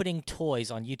people opening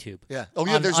toys on YouTube. Yeah. Oh,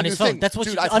 yeah, there's a new thing. That's what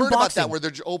Dude, you I've heard about unboxing. that where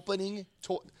they're opening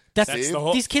toys. That's the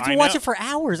whole. These kids I will watch know. it for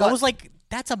hours. But- I was like,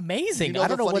 that's amazing. I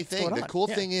don't know what's going on. The cool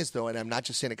thing is, though, and I'm not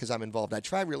just saying it because I'm involved. I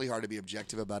try really hard to be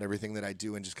objective about everything that I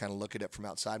do and just kind of look at it from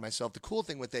outside myself. The cool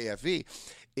thing with AFV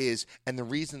is, and the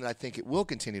reason that I think it will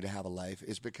continue to have a life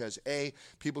is because, A,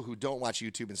 people who don't watch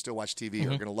YouTube and still watch TV are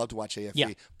going to love to watch AFV. Yeah.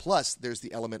 Plus, there's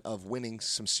the element of winning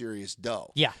some serious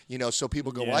dough. Yeah. So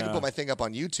people go, well, I can put my thing up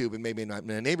on YouTube and maybe my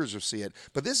neighbors will see it.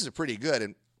 But this is pretty good,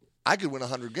 and I could win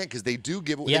 $100,000 because they do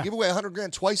give away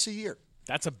 $100,000 twice a year.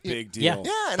 That's a big deal. Yeah.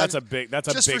 Yeah, and That's a big just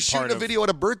big for part shooting of a video at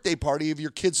a birthday party of your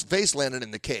kid's face landing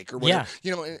in the cake or whatever.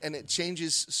 And it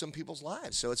changes some people's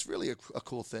lives. So it's really a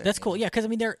cool thing. That's cool. Yeah, because I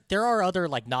mean, there are other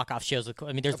like knockoff shows.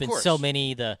 I mean, there's been so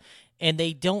many. And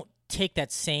they don't take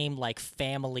that same like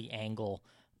family angle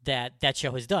that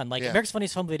show has done. Like America's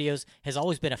Funniest Home Videos has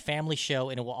always been a family show,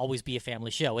 and it will always be a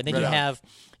family show. And then you have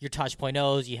your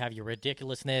Tosh.0s, you have your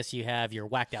Ridiculousness, you have your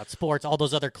Whacked Out Sports, all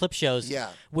those other clip shows,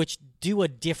 which do a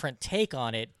different take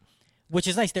on it, which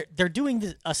is nice. They're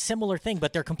doing a similar thing,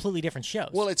 but they're completely different shows.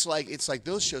 Well, it's like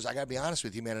those shows. I gotta be honest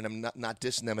with you, man, and I'm not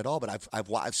dissing them at all. But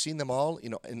I've seen them all,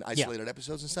 in isolated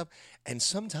episodes and stuff. And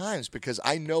sometimes because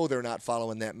I know they're not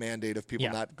following that mandate of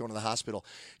people not going to the hospital,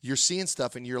 you're seeing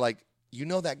stuff and you're like, you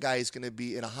know that guy is going to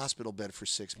be in a hospital bed for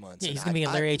 6 months. Yeah, he's going to be in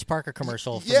a Larry H. Parker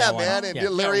commercial. Yeah, man. And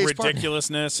Larry H. Parker.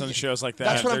 Ridiculousness and shows like that.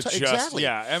 That's what I'm talking about. Exactly.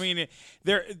 Yeah, I mean,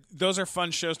 those are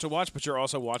fun shows to watch, but you're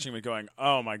also watching them going,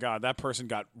 oh, my God, that person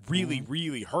got really,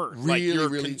 really hurt. Really, you're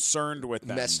really concerned with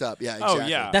them. Messed up. Yeah, exactly. Oh,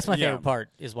 yeah. That's my favorite part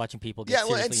is watching people get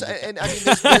and I mean,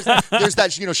 there's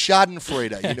that,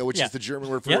 Schadenfreude, which is the German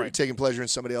word for taking pleasure in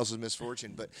somebody else's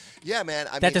misfortune. But, yeah, man.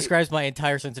 That describes my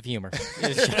entire sense of humor.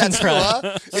 That's cool,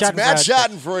 huh? It's Matt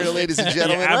Schadenfreude, ladies and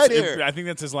gentlemen, right here. I think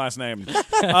that's his last name.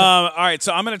 All right,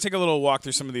 so I'm going to take a little walk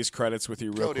through some of these credits with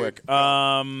you real quick.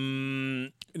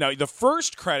 Now, the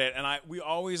first credit, and we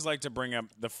always like to bring up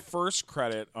the first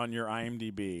credit on your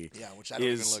IMDb. Yeah, which I don't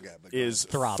even look at. But is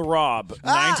Throb,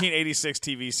 1986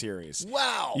 TV series.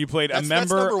 Wow. You played a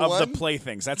member of the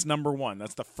Playthings. That's number one.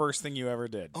 That's the first thing you ever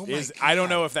did. Oh my God. I don't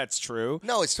know if that's true.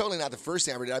 No, it's totally not the first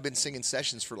thing I ever did. I've been singing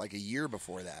sessions for like a year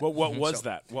before that. What was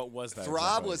that? What was that?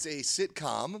 Throb was a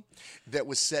sitcom that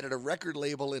was set at a record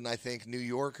label in, I think, New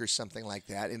York or something like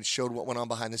that, and showed what went on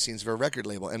behind the scenes of a record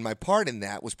label. And my part in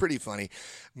that was pretty funny.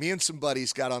 Me and some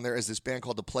buddies got on there as this band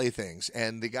called the Playthings,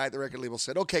 and the guy at the record label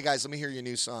said, okay, guys, let me hear your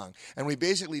new song. And we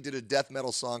basically did a death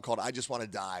metal song called I Just Want to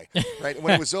Die. Right? And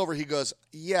when it was over, he goes,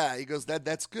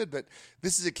 that's good, but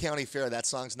this is a county fair. That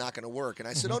song's not going to work. And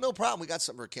I said, oh, no problem. We got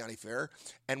something for a county fair.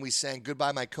 And we sang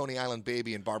Goodbye My Coney Island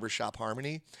Baby in barbershop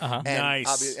harmony. And,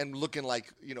 nice. And looking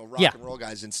like, rock and roll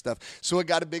guys and stuff. So it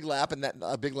got a big laugh, and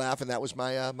that was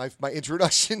my my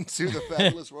introduction to the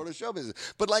fabulous world of show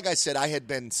business. But like I said, I had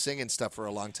been singing stuff for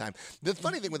a long time. The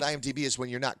funny thing with IMDb is when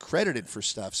you're not credited for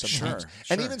stuff sometimes,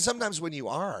 and even sometimes when you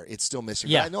are, it's still missing.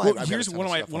 Yeah, but I know here's one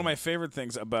of my favorite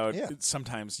things about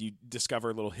sometimes you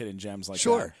discover little hidden gems like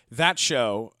that. That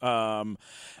show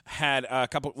had a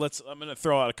couple. I'm going to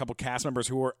throw out a couple cast members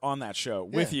who were on that show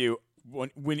with you.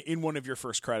 When in one of your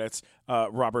first credits,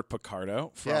 Robert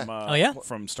Picardo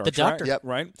from Star the Trek, Doctor.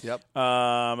 right?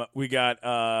 Yep. We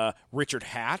got Richard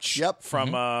Hatch, from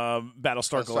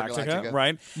Battlestar Galactica,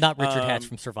 right? Not Richard Hatch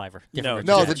from Survivor. The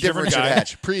different Richard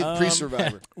Hatch,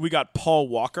 pre-Survivor. We got Paul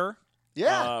Walker.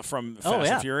 From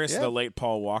Fast and Furious, the late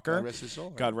Paul Walker. God rest his soul.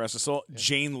 God rest his soul.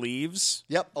 Jane Leaves.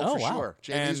 Yep. For sure.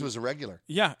 Jane Leaves was a regular.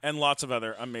 Yeah, and lots of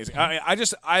other amazing.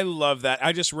 I love that.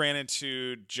 I just ran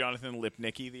into Jonathan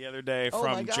Lipnicki the other day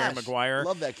from Jerry Maguire.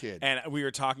 Love that kid. And we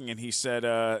were talking, and he said,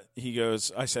 I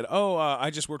said, I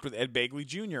just worked with Ed Begley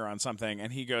Jr. on something,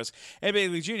 and he goes, Ed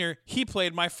Begley Jr. He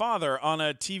played my father on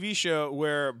a TV show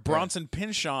where Bronson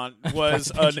Pinchot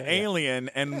was an alien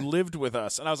and lived with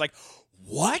us, and I was like,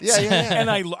 what? Yeah.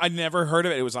 And I never heard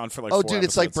of it. It was on for like 4 dude, episodes.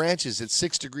 It's like Branches. It's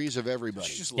 6 degrees of everybody.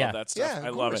 You just love that stuff. Yeah, I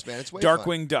love it. Man. It's way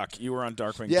Darkwing fun. Duck. You were on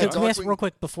Darkwing Yeah, Duck. Can we ask real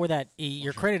quick before that,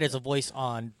 you're credited as a voice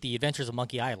on The Adventures of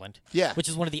Monkey Island, which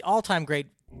is one of the all-time great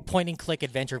point-and-click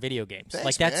adventure video games.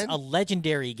 Thanks, that's man. a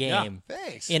legendary game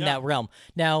in that realm.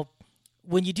 Now,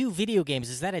 when you do video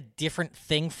games, is that a different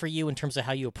thing for you in terms of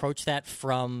how you approach that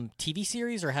from TV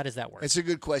series, or how does that work? It's a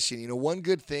good question. One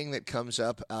good thing that comes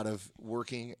up out of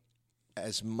working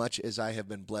as much as I have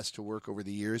been blessed to work over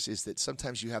the years is that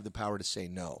sometimes you have the power to say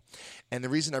no. And the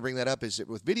reason I bring that up is that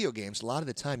with video games, a lot of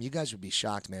the time you guys would be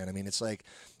shocked, man. I mean, it's like,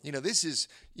 this is,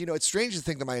 it's strange to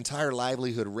think that my entire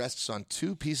livelihood rests on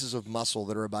 2 pieces of muscle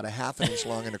that are about a half an inch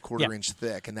long and a quarter inch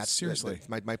thick. And that's seriously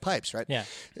my pipes, right? Yeah.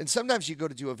 And sometimes you go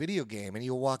to do a video game and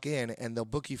you'll walk in and they'll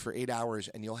book you for 8 hours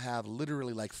and you'll have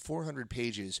literally like 400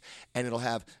 pages and it'll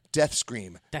have death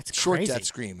scream, short crazy. Death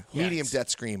scream, medium death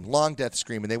scream, long death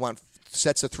scream, and they want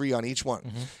sets of 3 on each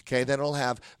one. Okay, then it'll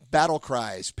have battle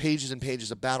cries, pages and pages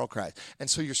of battle cries. And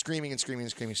so you're screaming and screaming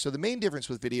and screaming. So the main difference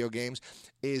with video games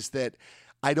is that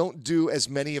I don't do as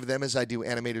many of them as I do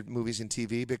animated movies and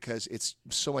TV because it's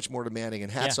so much more demanding.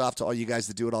 And hats off to all you guys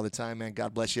that do it all the time, man.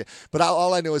 God bless you. But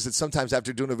all I know is that sometimes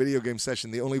after doing a video game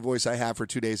session, the only voice I have for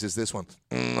 2 days is this one.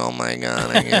 Oh my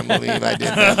God, I can't believe I did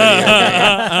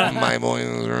that video game. My voice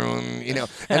is ruined.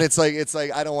 And it's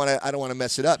like I don't want to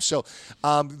mess it up. So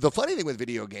the funny thing with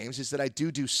video games is that I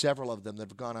do several of them that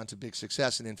have gone on to big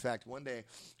success. And in fact, one day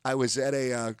I was at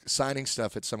a signing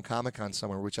stuff at some Comic-Con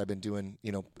somewhere, which I've been doing,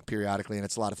 periodically, and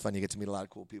it's a lot of fun. You get to meet a lot of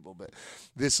cool people. But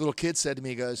this little kid said to me,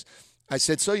 he goes, I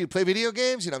said, so you play video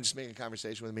games? I'm just making a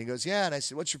conversation with him. He goes, yeah. And I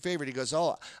said, what's your favorite? He goes,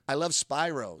 oh, I love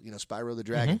Spyro, Spyro the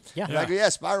Dragon. Yeah. And I go, yeah,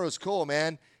 Spyro's cool,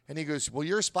 man. And he goes, well,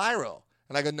 you're Spyro.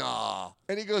 And I go, no.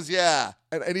 And he goes, yeah.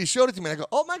 And he showed it to me. And I go,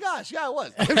 oh, my gosh, yeah, I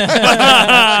was.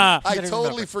 I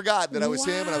totally forgot that I was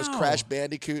him, and I was Crash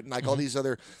Bandicoot and like all these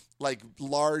other like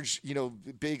large,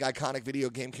 big iconic video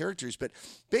game characters. But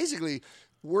basically,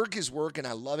 work is work, and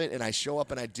I love it, and I show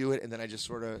up and I do it, and then I just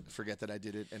sort of forget that I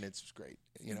did it, and it's great.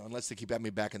 Unless they keep having me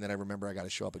back, and then I remember I got to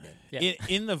show up again. Yeah.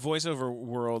 In the voiceover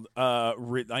world,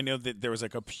 I know that there was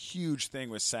like a huge thing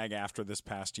with SAG-AFTRA this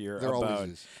past year.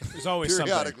 There's always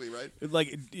periodically, something. right?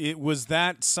 Like, was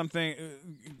that something?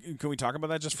 Can we talk about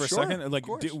that just for a second? Like,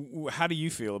 how do you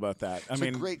feel about that? It's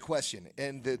a great question,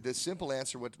 and the simple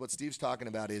answer, what Steve's talking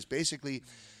about, is basically.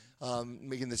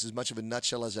 Making this as much of a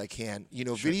nutshell as I can.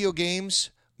 Video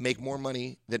games make more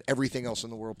money than everything else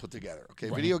in the world put together. Okay,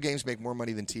 right. Video games make more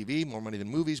money than TV, more money than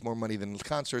movies, more money than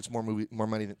concerts, more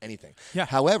money than anything. Yeah.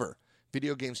 However,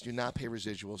 video games do not pay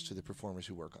residuals to the performers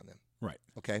who work on them. Right.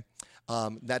 Okay.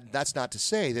 That's not to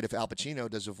say that if Al Pacino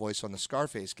does a voice on the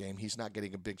Scarface game, he's not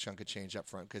getting a big chunk of change up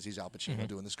front because he's Al Pacino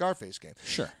doing the Scarface game.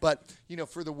 Sure. But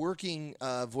for the working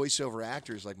voiceover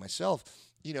actors like myself.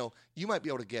 You might be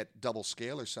able to get double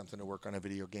scale or something to work on a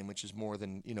video game, which is more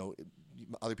than,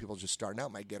 other people just starting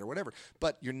out might get or whatever.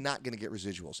 But you're not going to get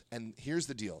residuals. And here's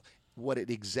the deal. What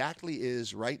it exactly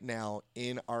is right now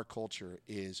in our culture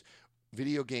is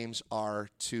video games are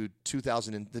to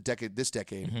this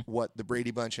decade what the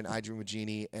Brady Bunch and I Dream of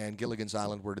Jeannie and Gilligan's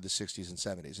Island were to the 60s and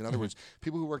 70s. In other words,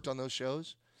 people who worked on those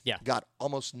shows got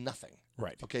almost nothing.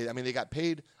 Right. Okay. I mean, they got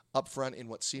paid up front in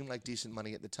what seemed like decent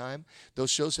money at the time. Those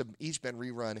shows have each been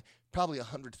rerun probably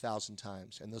 100,000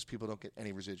 times, and those people don't get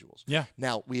any residuals. Yeah.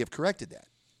 Now, we have corrected that.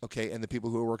 Okay, and the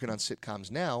people who are working on sitcoms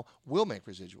now will make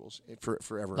residuals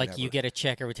forever. Like and ever. you get a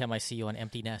check every time I see you on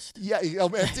Empty Nest. Yeah,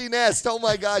 Empty Nest. Oh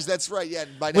my gosh, that's right. Yeah,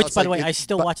 by now Which, by the way, I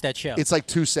still watch that show. It's like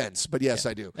 2 cents, but yes,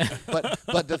 I do.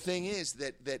 But the thing is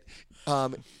that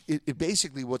it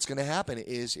basically what's going to happen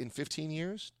is in 15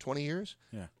 years, 20 years,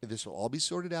 this will all be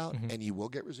sorted out, and you will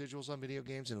get residuals on video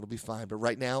games, and it'll be fine. But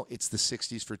right now, it's the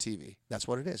 60s for TV. That's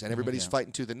what it is, and everybody's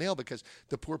fighting tooth and nail because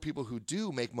the poor people who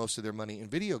do make most of their money in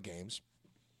video games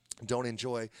don't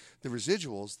enjoy the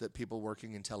residuals that people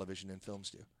working in television and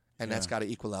films do. And that's got to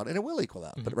equal out, and it will equal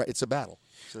out. But it's a battle.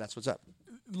 So that's what's up.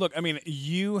 Look, I mean,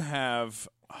 you have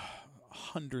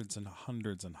hundreds and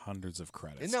hundreds and hundreds of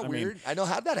credits. Isn't that weird? I know.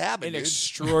 How'd that happen, An dude?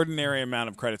 extraordinary amount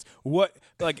of credits. What,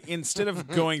 like, instead of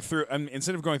going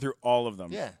through all of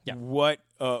them, what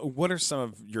are some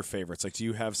of your favorites? Like, do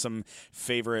you have some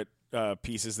favorite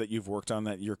pieces that you've worked on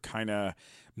that you're kind of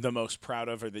the most proud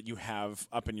of, or that you have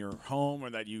up in your home, or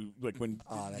that you like when?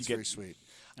 That's you get very sweet.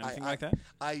 Anything like that?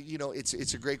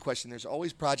 It's a great question. There's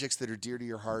always projects that are dear to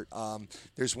your heart.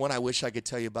 There's one I wish I could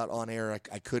tell you about on air.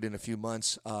 I could in a few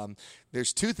months.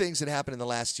 There's 2 things that happened in the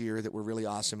last year that were really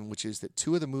awesome, which is that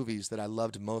 2 of the movies that I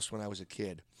loved most when I was a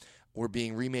kid were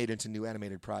being remade into new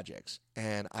animated projects,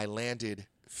 and I landed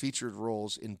featured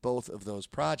roles in both of those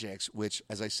projects, which,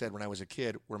 as I said, when I was a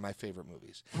kid, were my favorite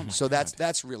movies. So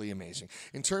that's really amazing.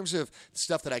 In terms of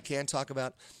stuff that I can talk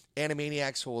about,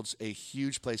 Animaniacs holds a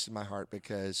huge place in my heart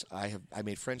because I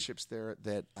made friendships there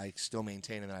that I still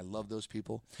maintain, and I love those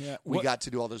people. Yeah, we got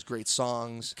to do all those great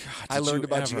songs. God, I learned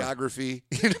about geography.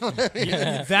 You know what I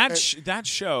mean? That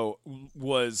show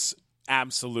was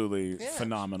absolutely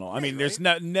phenomenal. I mean, there's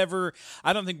never.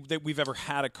 I don't think that we've ever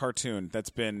had a cartoon that's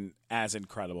been as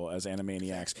incredible as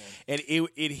Animaniacs, and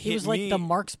it hit was like me. the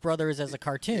Marx Brothers as a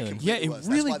cartoon. It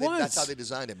really was. That's how they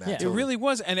designed it, man. Yeah. It really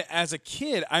was. And as a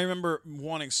kid, I remember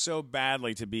wanting so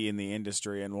badly to be in the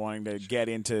industry and wanting to get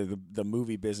into the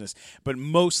movie business, but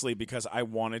mostly because I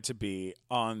wanted to be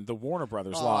on the Warner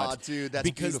Brothers lot. Oh, dude, that's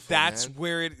because beautiful, that's man.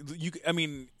 where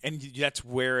that's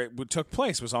where it took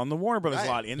place, was on the Warner Brothers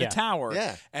lot in the tower.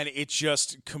 Yeah. And it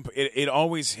just it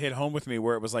always hit home with me,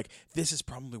 where it was like, this is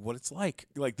probably what it's like.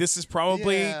 Like, this is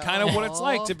probably kind of what it's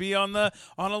like to be on a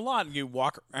lot. And you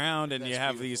walk around and you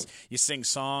have you sing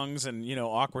songs, and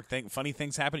funny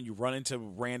things happen. You run into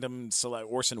random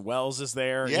Orson Welles is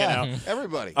there. Yeah,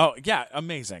 everybody. Oh yeah,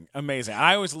 amazing.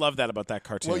 I always loved that about that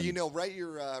cartoon. Well, write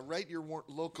your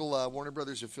local Warner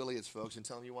Brothers affiliates, folks, and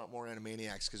tell them you want more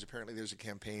Animaniacs, because apparently there's a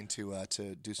campaign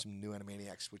to do some new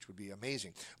Animaniacs, which would be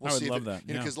amazing. I would love that.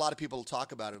 Because a lot of people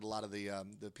talk about it. A lot of the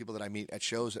people that I meet at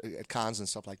shows, at cons and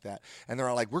stuff like that, and they're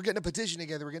all like, "We're getting a petition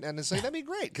together. And it's like, that'd be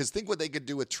great, because think what they could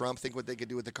do with Trump. Think what they could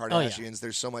do with the Kardashians.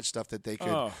 There's so much stuff that they could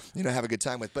have a good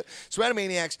time with. But so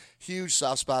Animaniacs, huge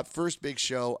soft spot. First big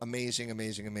show, amazing.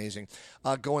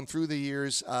 Going through the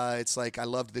years, it's like I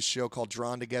loved this show called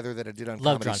Drawn Together that I did on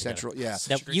Comedy Central. Yeah,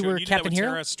 you were Captain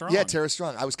Hero. Tara Strong. Yeah, Tara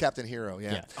Strong. I was Captain Hero.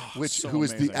 Yeah, who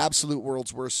was the absolute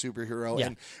world's worst superhero,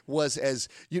 and was as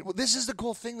this is the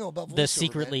cool thing though about the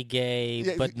secretly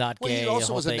gay but not gay. He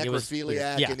also was a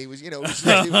necrophiliac, and he was there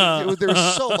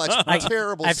was so much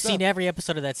terrible I've stuff. seen every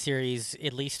episode of that series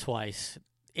at least twice.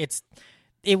 It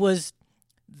was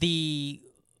the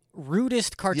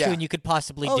rudest cartoon you could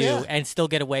possibly do and still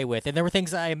get away with. And there were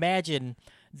things I imagine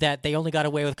that they only got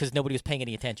away with because nobody was paying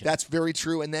any attention. That's very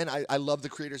true. And then I love the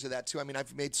creators of that, too. I mean,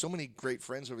 I've made so many great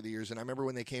friends over the years. And I remember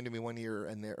when they came to me one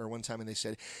time and they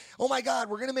said, oh, my God,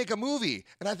 we're going to make a movie.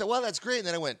 And I thought, well, that's great. And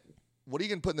then I went, what are you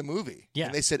going to put in the movie? Yeah.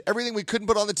 And they said, everything we couldn't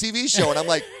put on the TV show. And I'm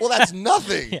like, well, that's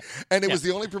nothing. And it was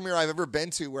the only premiere I've ever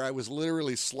been to where I was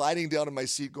literally sliding down in my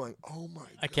seat going, oh, my God.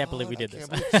 I can't believe we did this.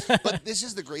 But this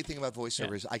is the great thing about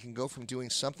voiceovers. I can go from doing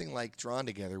something like Drawn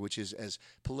Together, which is as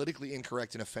politically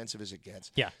incorrect and offensive as it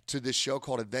gets, to this show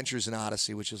called Adventures in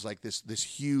Odyssey, which is like this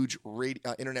huge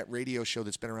internet radio show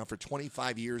that's been around for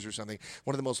 25 years or something.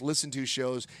 One of the most listened to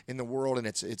shows in the world, and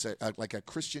it's like a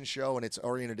Christian show, and it's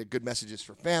oriented at good messages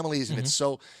for families, and it's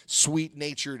so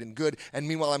sweet-natured and good. And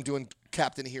meanwhile, I'm doing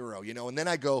Captain Hero, and then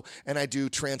I go and I do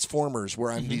Transformers,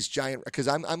 where I'm these giant, because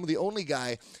I'm the only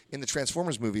guy in the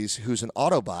Transformers movies who's an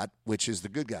Autobot, which is the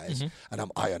good guys, and I'm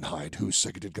Ironhide, who's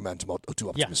seconded command to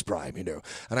Optimus Prime, and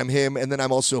I'm him, and then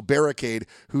I'm also Barricade,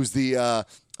 who's the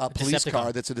police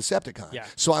car that's a Decepticon. Yeah.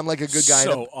 So I'm like a good guy.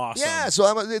 So awesome. Yeah,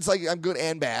 so it's like I'm good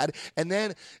and bad. And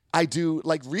then I do,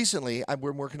 like recently,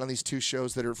 we're working on these 2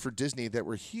 shows that are for Disney that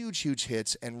were huge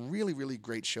hits and really, really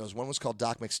great shows. One was called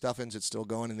Doc McStuffins, it's still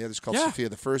going, and the other's called Sophia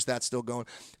the First, that's still going.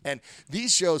 And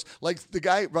these shows, like the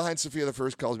guy behind Sophia the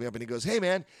First calls me up and he goes, hey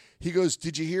man, he goes,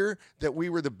 did you hear that we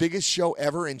were the biggest show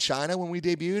ever in China when we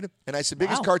debuted? And I said,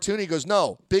 biggest cartoon? He goes,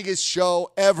 no, biggest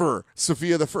show ever,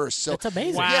 Sophia the First. So that's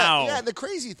amazing. Wow. Yeah, and the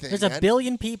crazy thing, there's a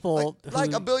billion people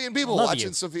like a billion people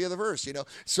watching Sophia the First,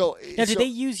 So now, did they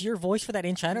use your voice for that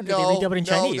in China, or did they redub it in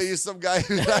Chinese? No, they used some guy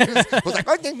who was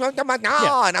like, and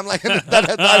I'm like,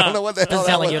 I don't know what the hell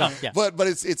that was. But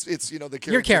it's the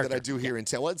character that I do here in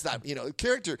town. Well, it's not,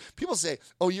 character. People say,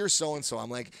 oh, you're so-and-so. I'm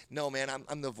like, no, man,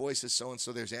 I'm the voice of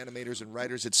so-and-so. There's animators and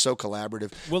writers. It's so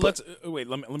collaborative. Well,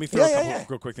 let me throw a couple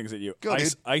real quick things at you. Go,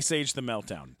 Ice Age the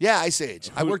Meltdown. Yeah, Ice Age.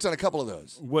 I worked on a couple of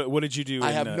those. What did you do?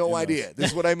 I have no idea.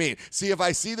 This is what I mean. See, if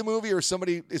I see the movie or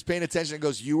somebody is paying attention and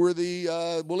goes, you were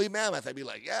the woolly mammoth, I'd be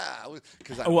like, yeah.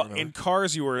 Because in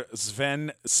Cars, you were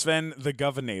Sven the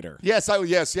Governator. Yes,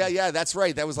 yeah, that's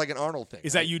right. That was like an Arnold thing.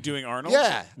 Is that you doing Arnold?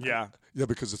 Yeah. Yeah. Yeah,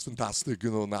 because it's fantastic.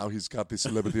 Now he's got the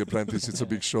Celebrity Apprentice. It's a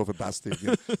big show, fantastic.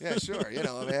 Yeah, sure.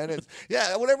 Man.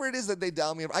 Whatever it is that they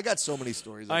dial me. I got so many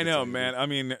stories. I know, man. I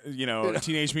mean,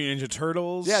 Teenage Mutant Ninja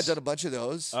Turtles. Yeah, I've done a bunch of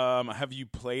those. Have you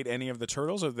played any of the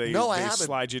Turtles? Or they haven't.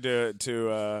 Slide you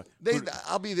to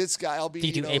I'll be this guy. I'll be do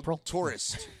you do April?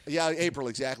 Tourist. Yeah, April,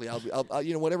 exactly. I'll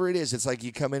whatever it is. It's like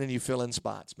you come in and you fill in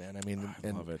spots, man. I mean,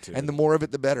 I love it too. And the more of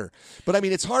it, the better. But I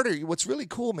mean, it's harder. What's really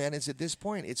cool, man, is at this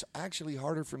point, it's actually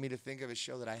harder for me to think of a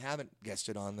show that I haven't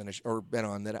guested on or been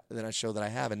on than a show that I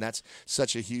have, and that's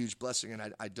such a huge blessing.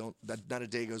 And I don't. Not a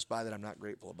day goes by that I'm not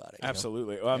grateful about it.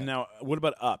 Absolutely. Now, what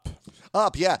about Up?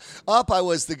 Up, yeah, Up. I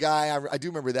was the guy. I do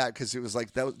remember that because it was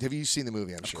like that. Have you seen the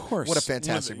movie? I'm sure. Of course. What a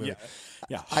fantastic movie.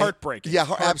 Yeah, heartbreaking.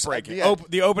 Heartbreaking. Yeah.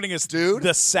 The opening is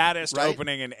the saddest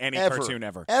opening in any cartoon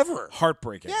ever. Ever.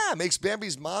 Heartbreaking. Yeah, it makes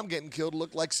Bambi's mom getting killed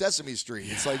look like Sesame Street.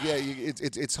 It's like,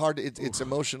 it's hard. It's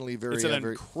emotionally very. It's an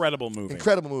incredible movie.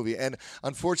 Incredible movie, and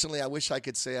unfortunately, I wish I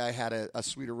could say I had a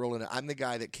sweeter role in it. I'm the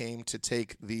guy that came to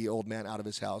take the old man out of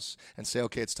his house and say,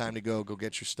 "Okay, it's time to go. Go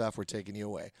get your stuff. We're taking you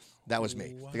away." That was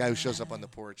me. Wow. The guy who shows up on the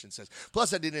porch and says.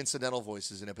 Plus, I did incidental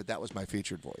voices in it, but that was my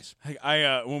featured voice.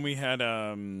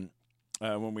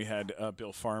 When we had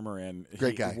Bill Farmer in,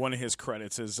 great guy. One of his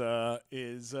credits is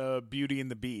Beauty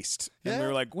and the Beast, and we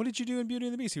were like, "What did you do in Beauty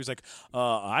and the Beast?" He was like,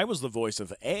 "I was the voice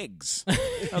of eggs."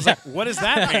 I was like, "What does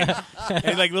that mean?"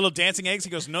 And like little dancing eggs.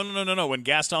 He goes, "No. When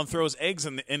Gaston throws eggs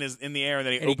in the air, and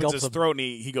then he opens his throat and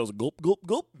he goes gulp gulp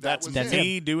gulp." That's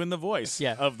me doing the voice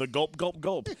of the gulp gulp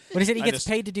gulp. What is it? He gets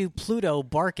paid to do Pluto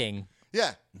barking.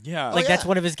 Yeah. That's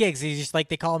one of his gigs. He's just like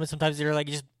they call him, and sometimes they're like,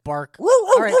 you just bark. Woo, woo,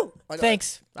 all right, woo.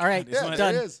 Thanks. All right, done. There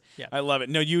it is. Yeah. I love it.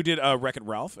 No, you did Wreck-It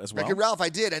Ralph as well. Wreck-It Ralph, I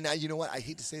did, and now you know what? I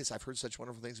hate to say this. I've heard such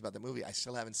wonderful things about the movie. I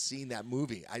still haven't seen that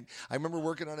movie. I remember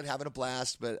working on it, having a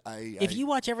blast, but if you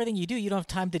watch everything you do, you don't have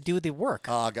time to do the work.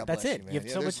 Oh, God That's bless it. you, man. You have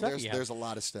so much stuff. There's a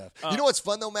lot of stuff. You know what's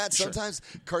fun though, Matt? Sometimes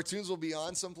cartoons will be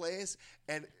on someplace,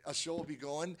 and a show will be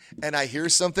going, and I hear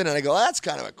something, and I go, oh, "That's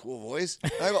kind of a cool voice."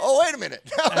 And I go, "Oh, wait a minute,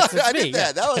 I did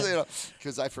that." That was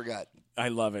because I forgot. I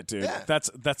love it, dude. Yeah.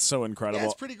 That's so incredible. Yeah,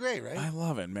 it's pretty great, right? I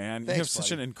love it, man. Thanks, you have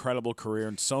such an incredible career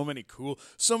and so many cool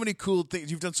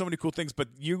things. You've done so many cool things, but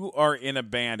you are in a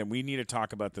band, and we need to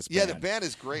talk about this band. Yeah, the band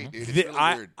is great, dude. It's really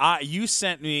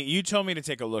weird. You told me to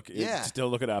take a look, to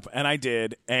look it up, and I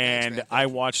did, and Thanks, I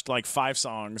watched like 5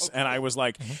 songs, and I was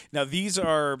like, now these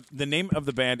are, the name of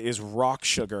the band is Rock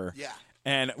Sugar. Yeah.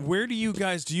 And where do you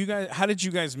guys? How did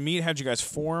you guys meet? How did you guys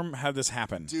form? How did this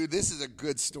happen? Dude, this is a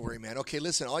good story, man. Okay,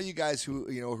 listen, all you guys who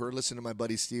are listening to my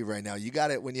buddy Steve right now, you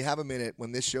got it. When you have a minute,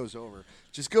 when this show's over,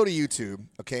 just go to YouTube,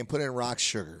 okay, and put in Rock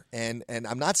Sugar. And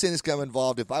I'm not saying this guy I'm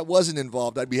involved. If I wasn't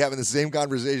involved, I'd be having the same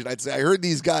conversation. I'd say I heard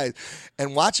these guys,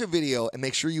 and watch a video and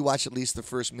make sure you watch at least the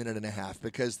first minute and a half,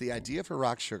 because the idea for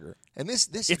Rock Sugar and this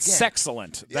it's again,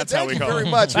 sexcellent. That's how we call it. Thank you very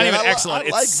much. Not man. even excellent. I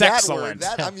like it's that sexcellent. word.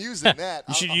 I'm using that.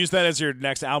 You should use that as your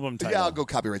next album title. Yeah, I'll go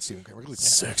copyright Steven Kramer.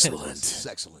 Excellent.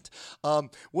 Excellent.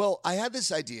 Well, I had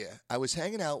this idea. I was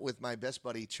hanging out with my best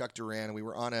buddy Chuck Duran, and we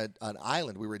were on an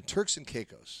island. We were in Turks and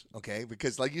Caicos, okay?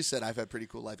 Because like you said, I've had pretty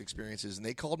cool life experiences, and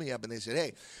they called me up and they said,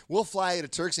 "Hey, we'll fly you to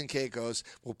Turks and Caicos.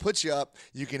 We'll put you up.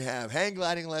 You can have hang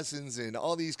gliding lessons and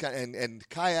all these and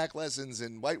kayak lessons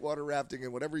and whitewater rafting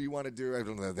and whatever you want to do." I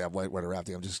don't know if they have whitewater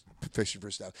rafting. I'm just fishing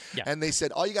for stuff. Yeah. And they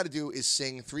said, all you got to do is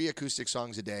sing 3 acoustic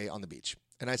songs a day on the beach.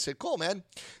 And I said, cool, man.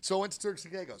 So I went to Turks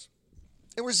and Caicos.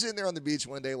 And we're sitting there on the beach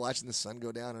one day watching the sun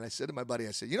go down. And I said to my buddy,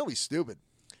 I said, you know, he's stupid.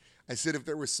 I said, if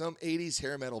there was some 80s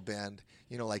hair metal band,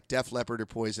 like Def Leppard or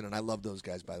Poison, and I love those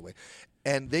guys, by the way,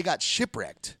 and they got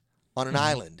shipwrecked on an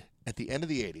island at the end of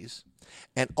the 80s,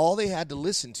 and all they had to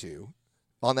listen to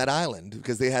on that island,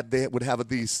 because they would have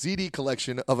the CD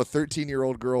collection of a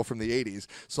 13-year-old girl from the 80s.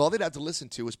 So all they'd have to listen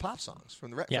to was pop songs from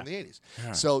the 80s.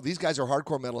 Yeah. So these guys are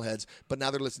hardcore metalheads, but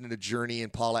now they're listening to Journey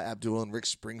and Paula Abdul and Rick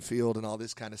Springfield and all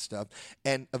this kind of stuff.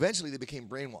 And eventually they became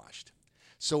brainwashed.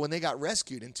 So when they got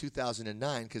rescued in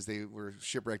 2009, because they were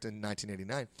shipwrecked in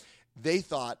 1989, they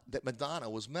thought that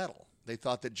Madonna was metal. They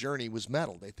thought that Journey was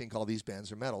metal. They think all these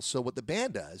bands are metal. So what the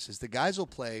band does is the guys will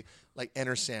play like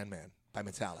Enter Sandman by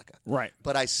Metallica. Right.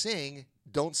 But I sing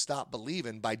Don't Stop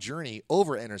Believin' by Journey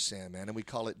over Enter Sandman, and we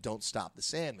call it Don't Stop the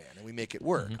Sandman, and we make it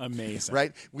work. Amazing.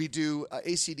 Right? We do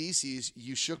AC/DC's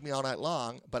You Shook Me All Night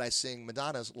Long, but I sing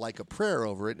Madonna's Like a Prayer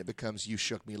over it, and it becomes You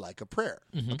Shook Me Like a Prayer.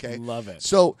 Okay? Love it.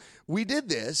 So we did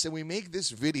this, and we make this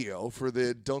video for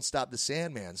the Don't Stop the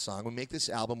Sandman song. We make this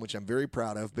album, which I'm very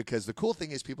proud of, because the cool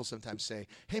thing is people sometimes say,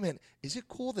 hey, man, is it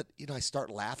cool that I start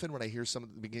laughing when I hear some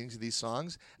of the beginnings of these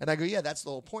songs? And I go, yeah, that's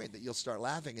the whole point, that you'll start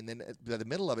laughing, and then by the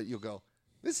middle of it, you'll go,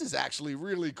 this is actually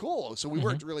really cool. So we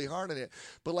worked really hard on it.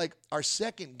 But like our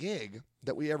second gig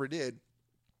that we ever did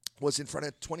was in front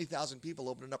of 20,000 people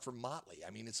opening up for Motley. I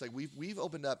mean, it's like we've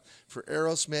opened up for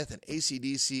Aerosmith and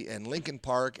AC/DC and Linkin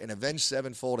Park and Avenged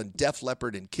Sevenfold and Def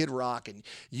Leppard and Kid Rock and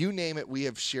you name it, we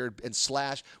have shared, and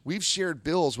Slash. We've shared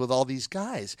bills with all these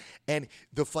guys. And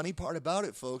the funny part about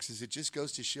it, folks, is it just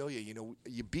goes to show you,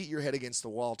 you beat your head against the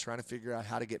wall trying to figure out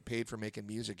how to get paid for making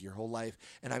music your whole life.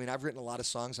 And I mean, I've written a lot of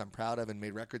songs I'm proud of and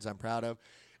made records I'm proud of.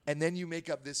 And then you make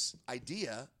up this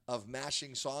idea of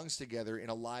mashing songs together in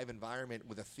a live environment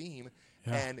with a theme,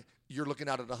 and you're looking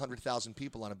out at 100,000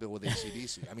 people on a bill with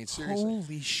AC/DC. I mean, seriously.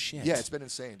 Holy shit. Yeah, it's been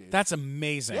insane, dude. That's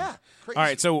amazing. Yeah, crazy. All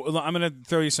right, so I'm going to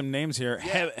throw you some names here.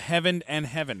 Yeah. Heaven and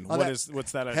Heaven.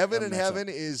 What's that? Heaven and Heaven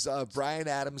is Bryan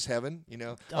Adams' Heaven,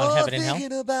 On Heaven and Hell?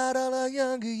 Thinking about all our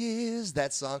younger years.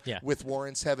 That song with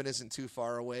Warren's Heaven Isn't Too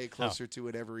Far Away, Closer to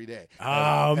It Every Day.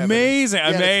 Oh, amazing.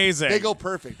 Amazing. They go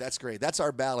perfect. That's great. That's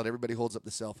our ballad. Everybody holds up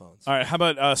the cell phones. All right, how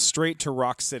about Straight to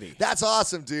Rock City? That's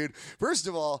awesome, dude. First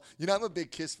of all, I'm a big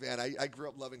Kiss fan. I grew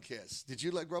up loving Kiss. Did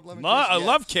you grow up loving Kiss? I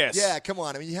love Kiss. Yeah, come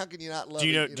on. I mean, how can you not love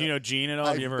it? Do you know Gene at all?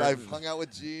 I've hung out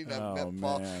with Gene. I've met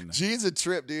Paul. Man. Gene's a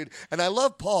trip, dude. And I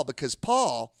love Paul because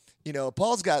Paul,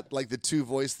 Paul's got like the two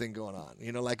voice thing going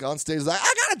on. Like on stage, he's like,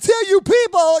 I gotta tell you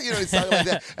people. He's talking like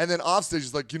that. And then off stage,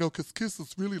 he's like, because Kiss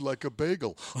is really like a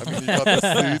bagel. I mean, you got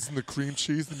the seeds and the cream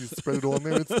cheese and you spread it on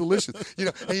there. It's delicious.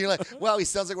 And you're like, wow, he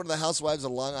sounds like one of the housewives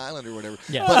of Long Island or whatever.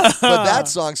 Yeah. But that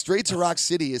song, Straight to Rock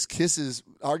City, is Kiss's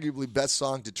arguably best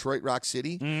song, Detroit Rock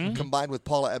City, combined with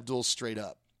Paula Abdul's Straight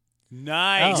Up.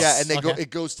 Nice. Yeah, and it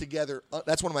goes together.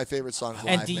 That's one of my favorite songs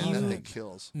live. And do man. That you thing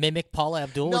kills. mimic Paula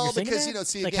Abdul? No, when you're because singing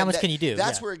see, like again, how much can you do?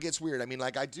 That's where it gets weird. I mean,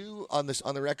 like I do on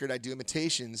the record, I do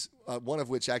imitations. One of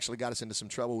which actually got us into some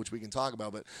trouble, which we can talk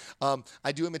about. But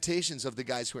I do imitations of the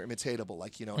guys who are imitatable,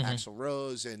 like Axl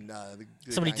Rose and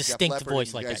somebody distinct Leppard,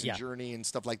 voice like guys that. Yeah, Journey and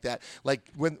stuff like that. Like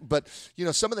but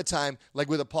some of the time, like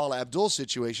with a Paula Abdul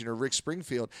situation or Rick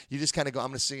Springfield, you just kind of go, I'm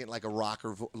going to sing it like a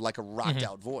rocker, like a rocked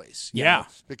out voice. Yeah,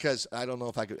 because I don't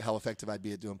know how effective I'd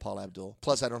be at doing Paula Abdul.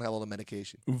 Plus, I don't have all the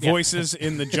medication. Voices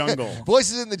in the Jungle.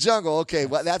 Voices in the Jungle. Okay,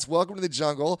 well, that's Welcome to the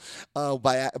Jungle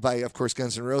by of course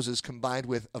Guns N' Roses, combined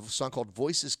with a song called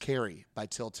Voices Carry by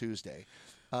Till Tuesday.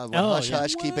 Hush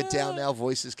Hush, keep it down now,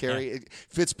 voices carry. It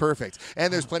fits perfect.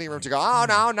 And there's plenty of room to go, oh,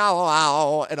 no,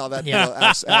 oh, and all that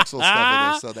Axl stuff in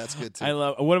there, so that's good too. I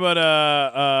love. What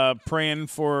about Praying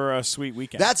for a Sweet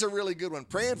Weekend? That's a really good one.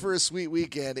 Praying for a Sweet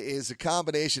Weekend is a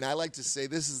combination. I like to say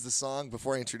this is the song,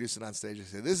 before I introduce it on stage, I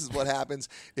say this is what happens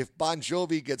if Bon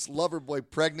Jovi gets Loverboy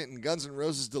pregnant and Guns N'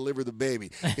 Roses deliver the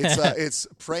baby. It's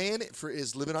Praying for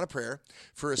is Living on a Prayer.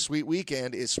 For a Sweet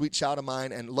Weekend is Sweet Child of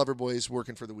Mine, and Loverboy's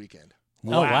Working for the Weekend.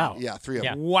 Wow. Oh, wow. Yeah, 3 of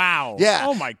them. Wow. Yeah.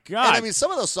 Oh, my God. And I mean,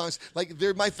 some of those songs, like,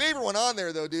 they're my favorite one on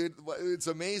there, though, dude. It's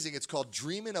amazing. It's called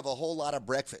Dreamin' of a Whole Lot of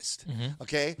Breakfast.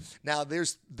 Okay? Now,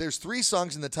 there's 3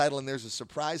 songs in the title, and there's a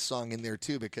surprise song in there,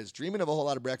 too, because Dreamin' of a Whole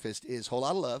Lot of Breakfast is Whole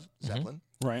Lot of Love, Zeppelin.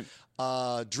 Right.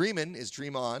 Dreamin' is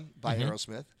Dream On by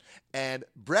Aerosmith. And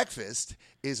Breakfast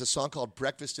is a song called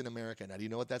Breakfast in America. Now, do you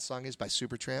know what that song is by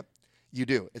Supertramp? You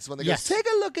do. It's the one that goes, take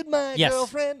a look at my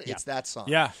girlfriend. Yeah. It's that song.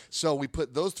 Yeah. So we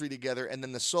put those 3 together, and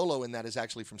then the solo in that is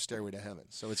actually from Stairway to Heaven.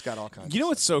 So it's got all kinds of You know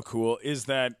what's stuff. so cool is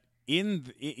that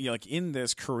in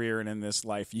this career and in this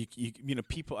life, you know,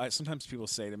 people. Sometimes people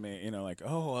say to me, you know, like,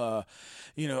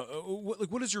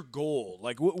 what is your goal?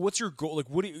 Like, what's your goal? Like,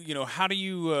 what do you know? How do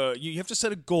you? You have to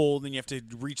set a goal, then you have to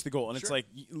reach the goal, and it's like,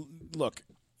 look.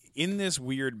 In this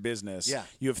weird business,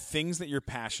 you have things that you're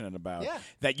passionate about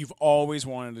that you've always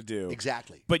wanted to do.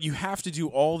 Exactly. But you have to do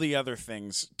all the other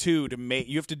things too to make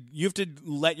you have to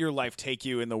let your life take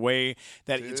you in the way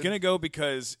that it's going to go,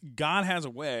 because God has a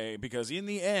way, because in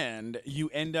the end you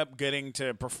end up getting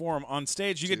to perform on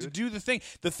stage. You get to do the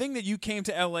thing that you came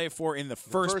to LA for in the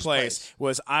first place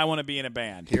was I want to be in a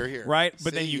band. Here. Right? See,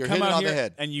 but then you come out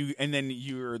here and then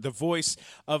you're the voice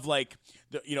of like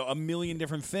a million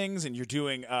different things, and you're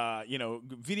doing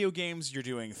video games, you're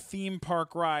doing theme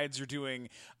park rides, you're doing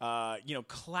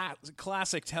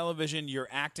classic television, you're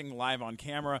acting live on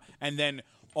camera, and then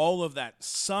all of that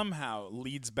somehow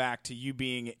leads back to you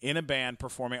being in a band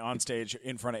performing on stage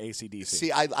in front of AC/DC. See,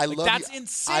 I love that's you.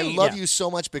 insane. I love you so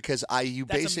much because you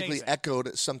That's basically amazing.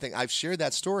 echoed something. I've shared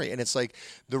that story, and it's like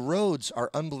the roads are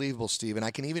unbelievable, Steve. And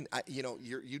I can even,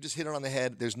 you just hit it on the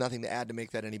head. There's nothing to add to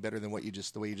make that any better than the way you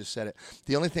just said it.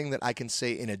 The only thing that I can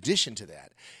say in addition to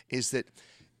that is that,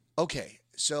 okay.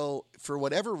 So for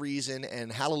whatever reason,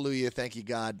 and hallelujah, thank you,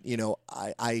 God,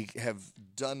 I have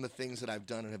done the things that I've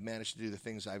done and have managed to do the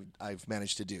things I've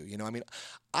managed to do.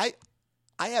 I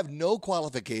have no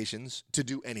qualifications to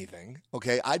do anything,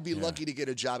 okay? I'd be lucky to get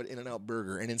a job at In-N-Out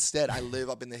Burger, and instead I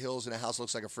live up in the hills in a house that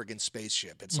looks like a freaking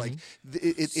spaceship. It's like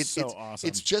it's awesome.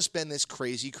 It's just been this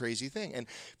crazy, crazy thing. And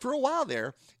for a while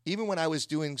there, even when I was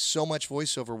doing so much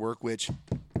voiceover work, which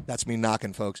that's me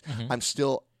knocking, folks, I'm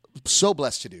still so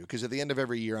blessed to do, because at the end of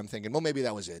every year I'm thinking, well, maybe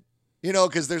that was it.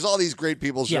 Because there's all these great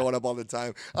people showing up all the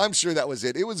time. I'm sure that was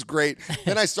it. It was great.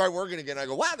 Then I start working again. I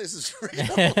go, wow, this is freaking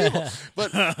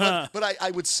unbelievable. But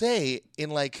I would say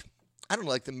in like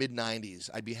the mid 90s,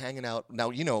 I'd be hanging out.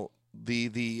 Now,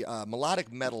 the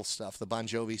melodic metal stuff, the Bon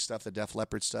Jovi stuff, the Def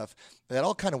Leppard stuff, that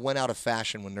all kind of went out of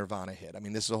fashion when Nirvana hit. I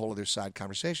mean, this is a whole other side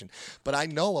conversation. But I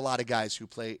know a lot of guys who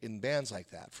play in bands like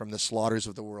that, from the Slaughters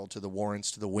of the world to the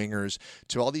Warrants to the Wingers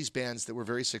to all these bands that were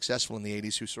very successful in the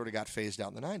 80s who sort of got phased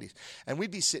out in the 90s. And we'd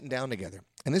be sitting down together.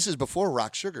 And this is before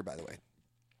Rock Sugar, by the way.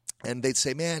 And they'd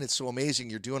say, man, it's so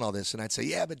amazing you're doing all this. And I'd say,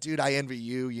 yeah, but dude, I envy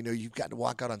you. You've got to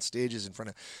walk out on stages in front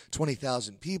of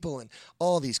 20,000 people and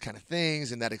all these kind of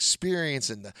things and that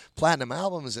experience and the platinum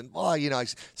albums. And,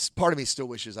 part of me still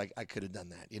wishes I could have done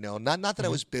that. Not that I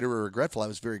was bitter or regretful. I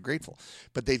was very grateful.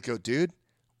 But they'd go, dude,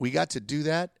 we got to do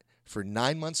that for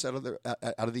 9 months out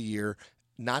of the year,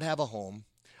 not have a home.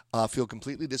 Feel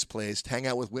completely displaced, hang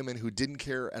out with women who didn't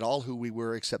care at all who we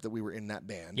were except that we were in that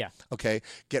band. Yeah. Okay?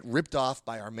 Get ripped off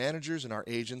by our managers and our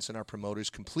agents and our promoters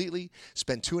completely,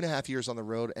 spend 2.5 years on the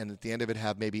road, and at the end of it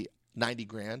have maybe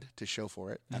 $90,000 to show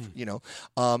for it,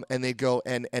 and they'd go,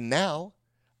 and now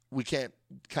we can't,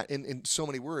 in so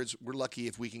many words, we're lucky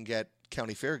if we can get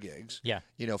county fair gigs,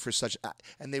 for such,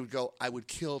 and they would go, I would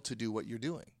kill to do what you're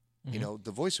doing,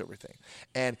 the voiceover thing.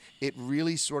 And it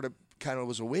really sort of kind of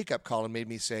was a wake-up call and made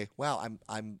me say, wow,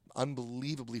 I'm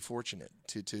unbelievably fortunate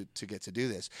to get to do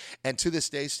this. And to this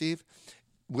day, Steve,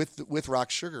 with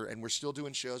Rock Sugar, and we're still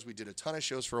doing shows. We did a ton of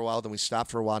shows for a while, then we stopped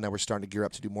for a while. Now we're starting to gear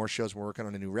up to do more shows. We're working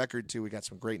on a new record, too. We got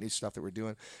some great new stuff that we're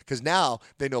doing. Because now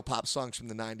they know pop songs from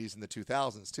the 90s and the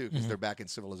 2000s, too, because they're back in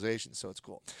civilization, so it's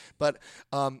cool. But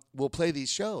we'll play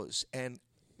these shows, and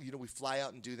we fly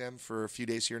out and do them for a few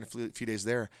days here and a few days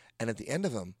there. And at the end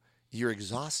of them, you're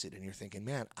exhausted and you're thinking,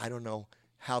 man, I don't know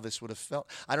how this would have felt.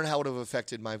 I don't know how it would have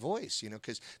affected my voice,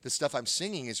 because the stuff I'm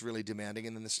singing is really demanding,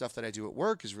 and then the stuff that I do at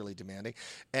work is really demanding.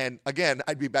 And again,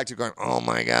 I'd be back to going, oh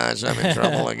my gosh, I'm in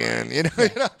trouble again.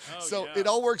 So it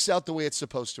all works out the way it's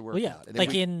supposed to work out. And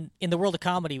like in the world of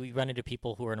comedy, we run into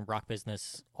people who are in a rock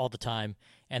business all the time,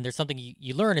 and there's something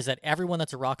you learn is that everyone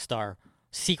that's a rock star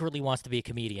secretly wants to be a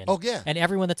comedian. Oh, yeah. And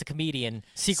everyone that's a comedian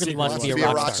secretly wants to be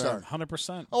a rock star.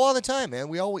 100%. Oh, all the time,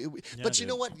 man. But you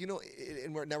know what?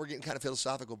 And now we're getting kind of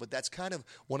philosophical, but that's kind of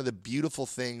one of the beautiful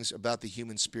things about the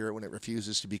human spirit when it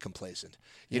refuses to be complacent.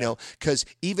 You know, because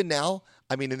even now,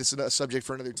 I mean, and this is a subject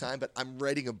for another time, but I'm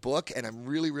writing a book, and I'm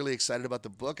really, really excited about the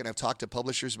book, and I've talked to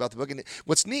publishers about the book. And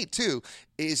what's neat, too,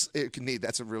 is I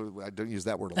don't use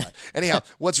that word a lot. Anyhow,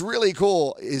 what's really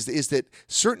cool is that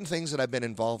certain things that I've been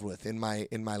involved with in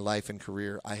my life and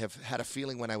career, I have had a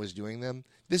feeling when I was doing them,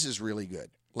 this is really good.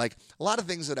 Like a lot of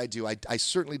things that I do, I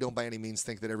certainly don't by any means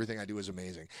think that everything I do is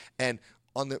amazing. And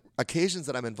on the occasions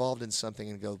that I'm involved in something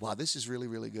and go, wow, this is really,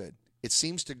 really good, it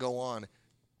seems to go on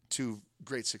to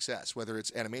great success, whether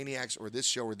it's Animaniacs or this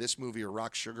show or this movie or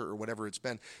Rock Sugar or whatever it's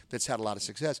been that's had a lot of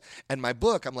success. And my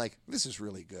book, I'm like, this is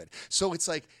really good. So it's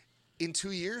like in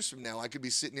 2 years from now, I could be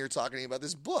sitting here talking to you about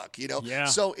this book, Yeah.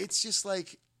 So it's just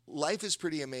like, life is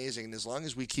pretty amazing, and as long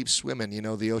as we keep swimming,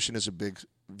 the ocean is a big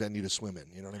venue to swim in.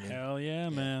 You know what I mean? Hell yeah,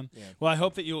 man. Yeah. Well, I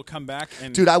hope that you will come back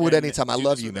and dude, I would anytime. I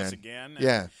love you, man. Again.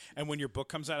 Yeah. And when your book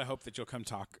comes out, I hope that you'll come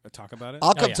talk about it.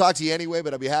 I'll come talk to you anyway,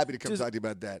 but I'll be happy to come talk to you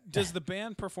about that. Does the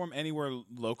band perform anywhere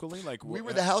locally? Like we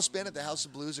were the house band at the House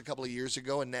of Blues a couple of years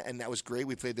ago, and that was great.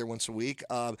 We played there once a week.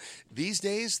 These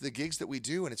days, the gigs that we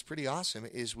do, and it's pretty awesome,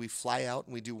 is we fly out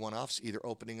and we do one-offs, either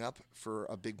opening up for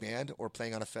a big band or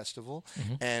playing on a festival,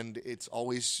 and it's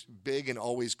always big and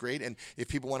always great. And if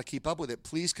people want to keep up with it,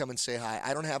 please come and say hi.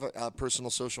 I don't have a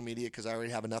personal social media because I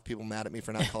already have enough people mad at me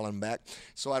for not calling them back,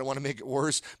 so I don't want to make it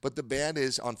worse. But the band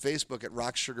is on Facebook at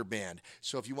Rock Sugar Band.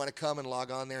 So if you want to come and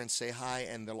log on there and say hi,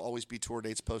 and there'll always be tour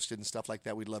dates posted and stuff like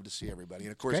that, we'd love to see everybody.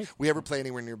 And of course, we ever play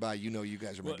anywhere nearby, you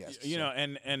guys are my guests.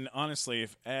 And honestly,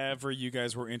 if ever you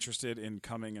guys were interested in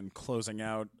coming and closing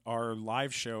out our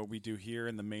live show we do here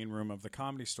in the main room of the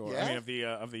Comedy Store, I mean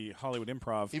of the Hollywood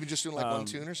Improv, even just doing like one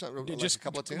tune or something, just like a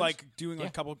couple of tunes, like doing a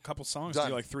couple songs,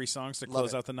 do like 3 songs to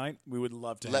close out the night. We would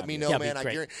love to. Let me know, man.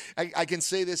 I can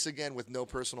say this again with no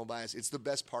personal bias. It's the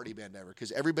best party band ever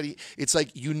because everybody. It's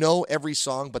like every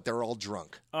song, but they're all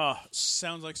drunk. Oh,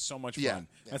 sounds like so much fun. Yeah.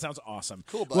 That sounds awesome.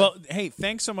 Cool, bud. Well, hey,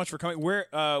 thanks so much for coming.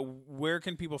 Where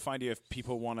can people find you if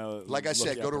people want to? Like I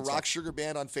said, go to Rock Sugar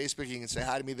Band on Facebook. You can say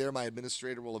hi to me there. My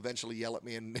administrator will eventually yell at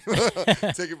me and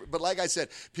take it. But like I said,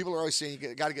 people are always saying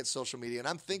you got to get social media, and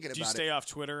I'm thinking about it. Do you stay off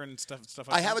Twitter and stuff like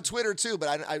that? I have a Twitter too,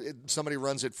 but somebody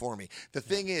runs it for me. The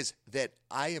thing is that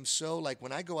I am so like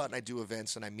when I go out and I do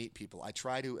events and I meet people, I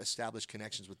try to establish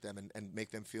connections with them and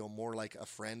make them feel more like a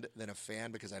friend than a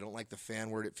fan because I don't like the fan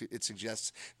word. It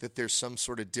suggests that there's some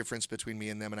sort of difference between me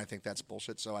and them, and I think that's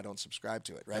bullshit. So I don't subscribe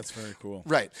to it. Right? That's very cool.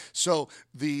 Right. So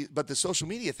the social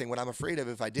media thing, what I'm afraid of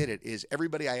if I did it is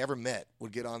everybody I ever met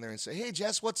would get on there and say, "Hey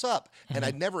Jess, what's up?" And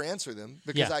I'd never answer them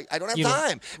because I don't have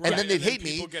time, and then they'd hate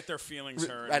me. People get their feelings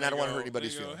hurt, and I don't want to hurt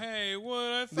anybody's feelings. Hey, what?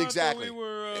 I thought that we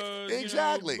were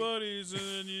buddies,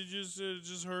 and you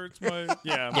just hurts my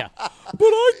yeah. But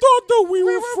I thought that we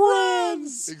were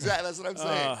friends. Exactly, that's what I'm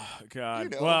saying. Oh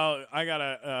God. Well, I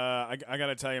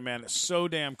gotta tell you, man, so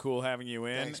damn cool having you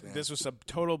in. Thanks, man. This was a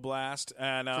total blast.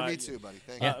 And for me too, buddy.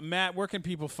 Thank you. Matt, where can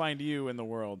people find you in the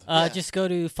world? Just go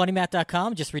to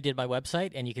funnymatt.com. Just redid my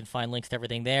website, and you can find links to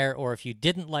everything there. Or if you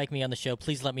didn't like me on the show,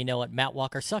 please let me know at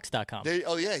mattwalkersucks.com.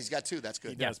 He's got 2. That's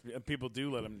good. Yes, people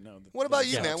do let him know. What about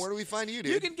you, man? Where do we find you,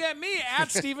 dude? You can get me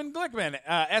at Steven Glickman,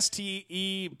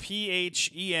 STEPHEN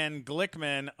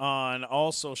Glickman on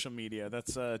all social media.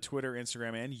 That's Twitter,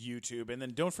 Instagram, and YouTube. And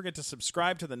then don't forget to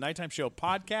subscribe to the Nighttime Show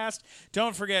podcast.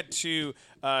 Don't forget to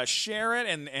share it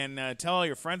and tell all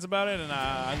your friends about it. And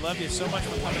I love you so much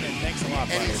for coming in. Thanks a lot,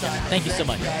 buddy. Thank you so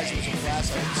much. Guys, it was a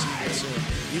blast. I hope to see you guys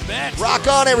soon. You bet. Rock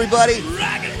on, everybody.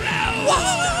 Rock and roll.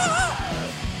 Whoa.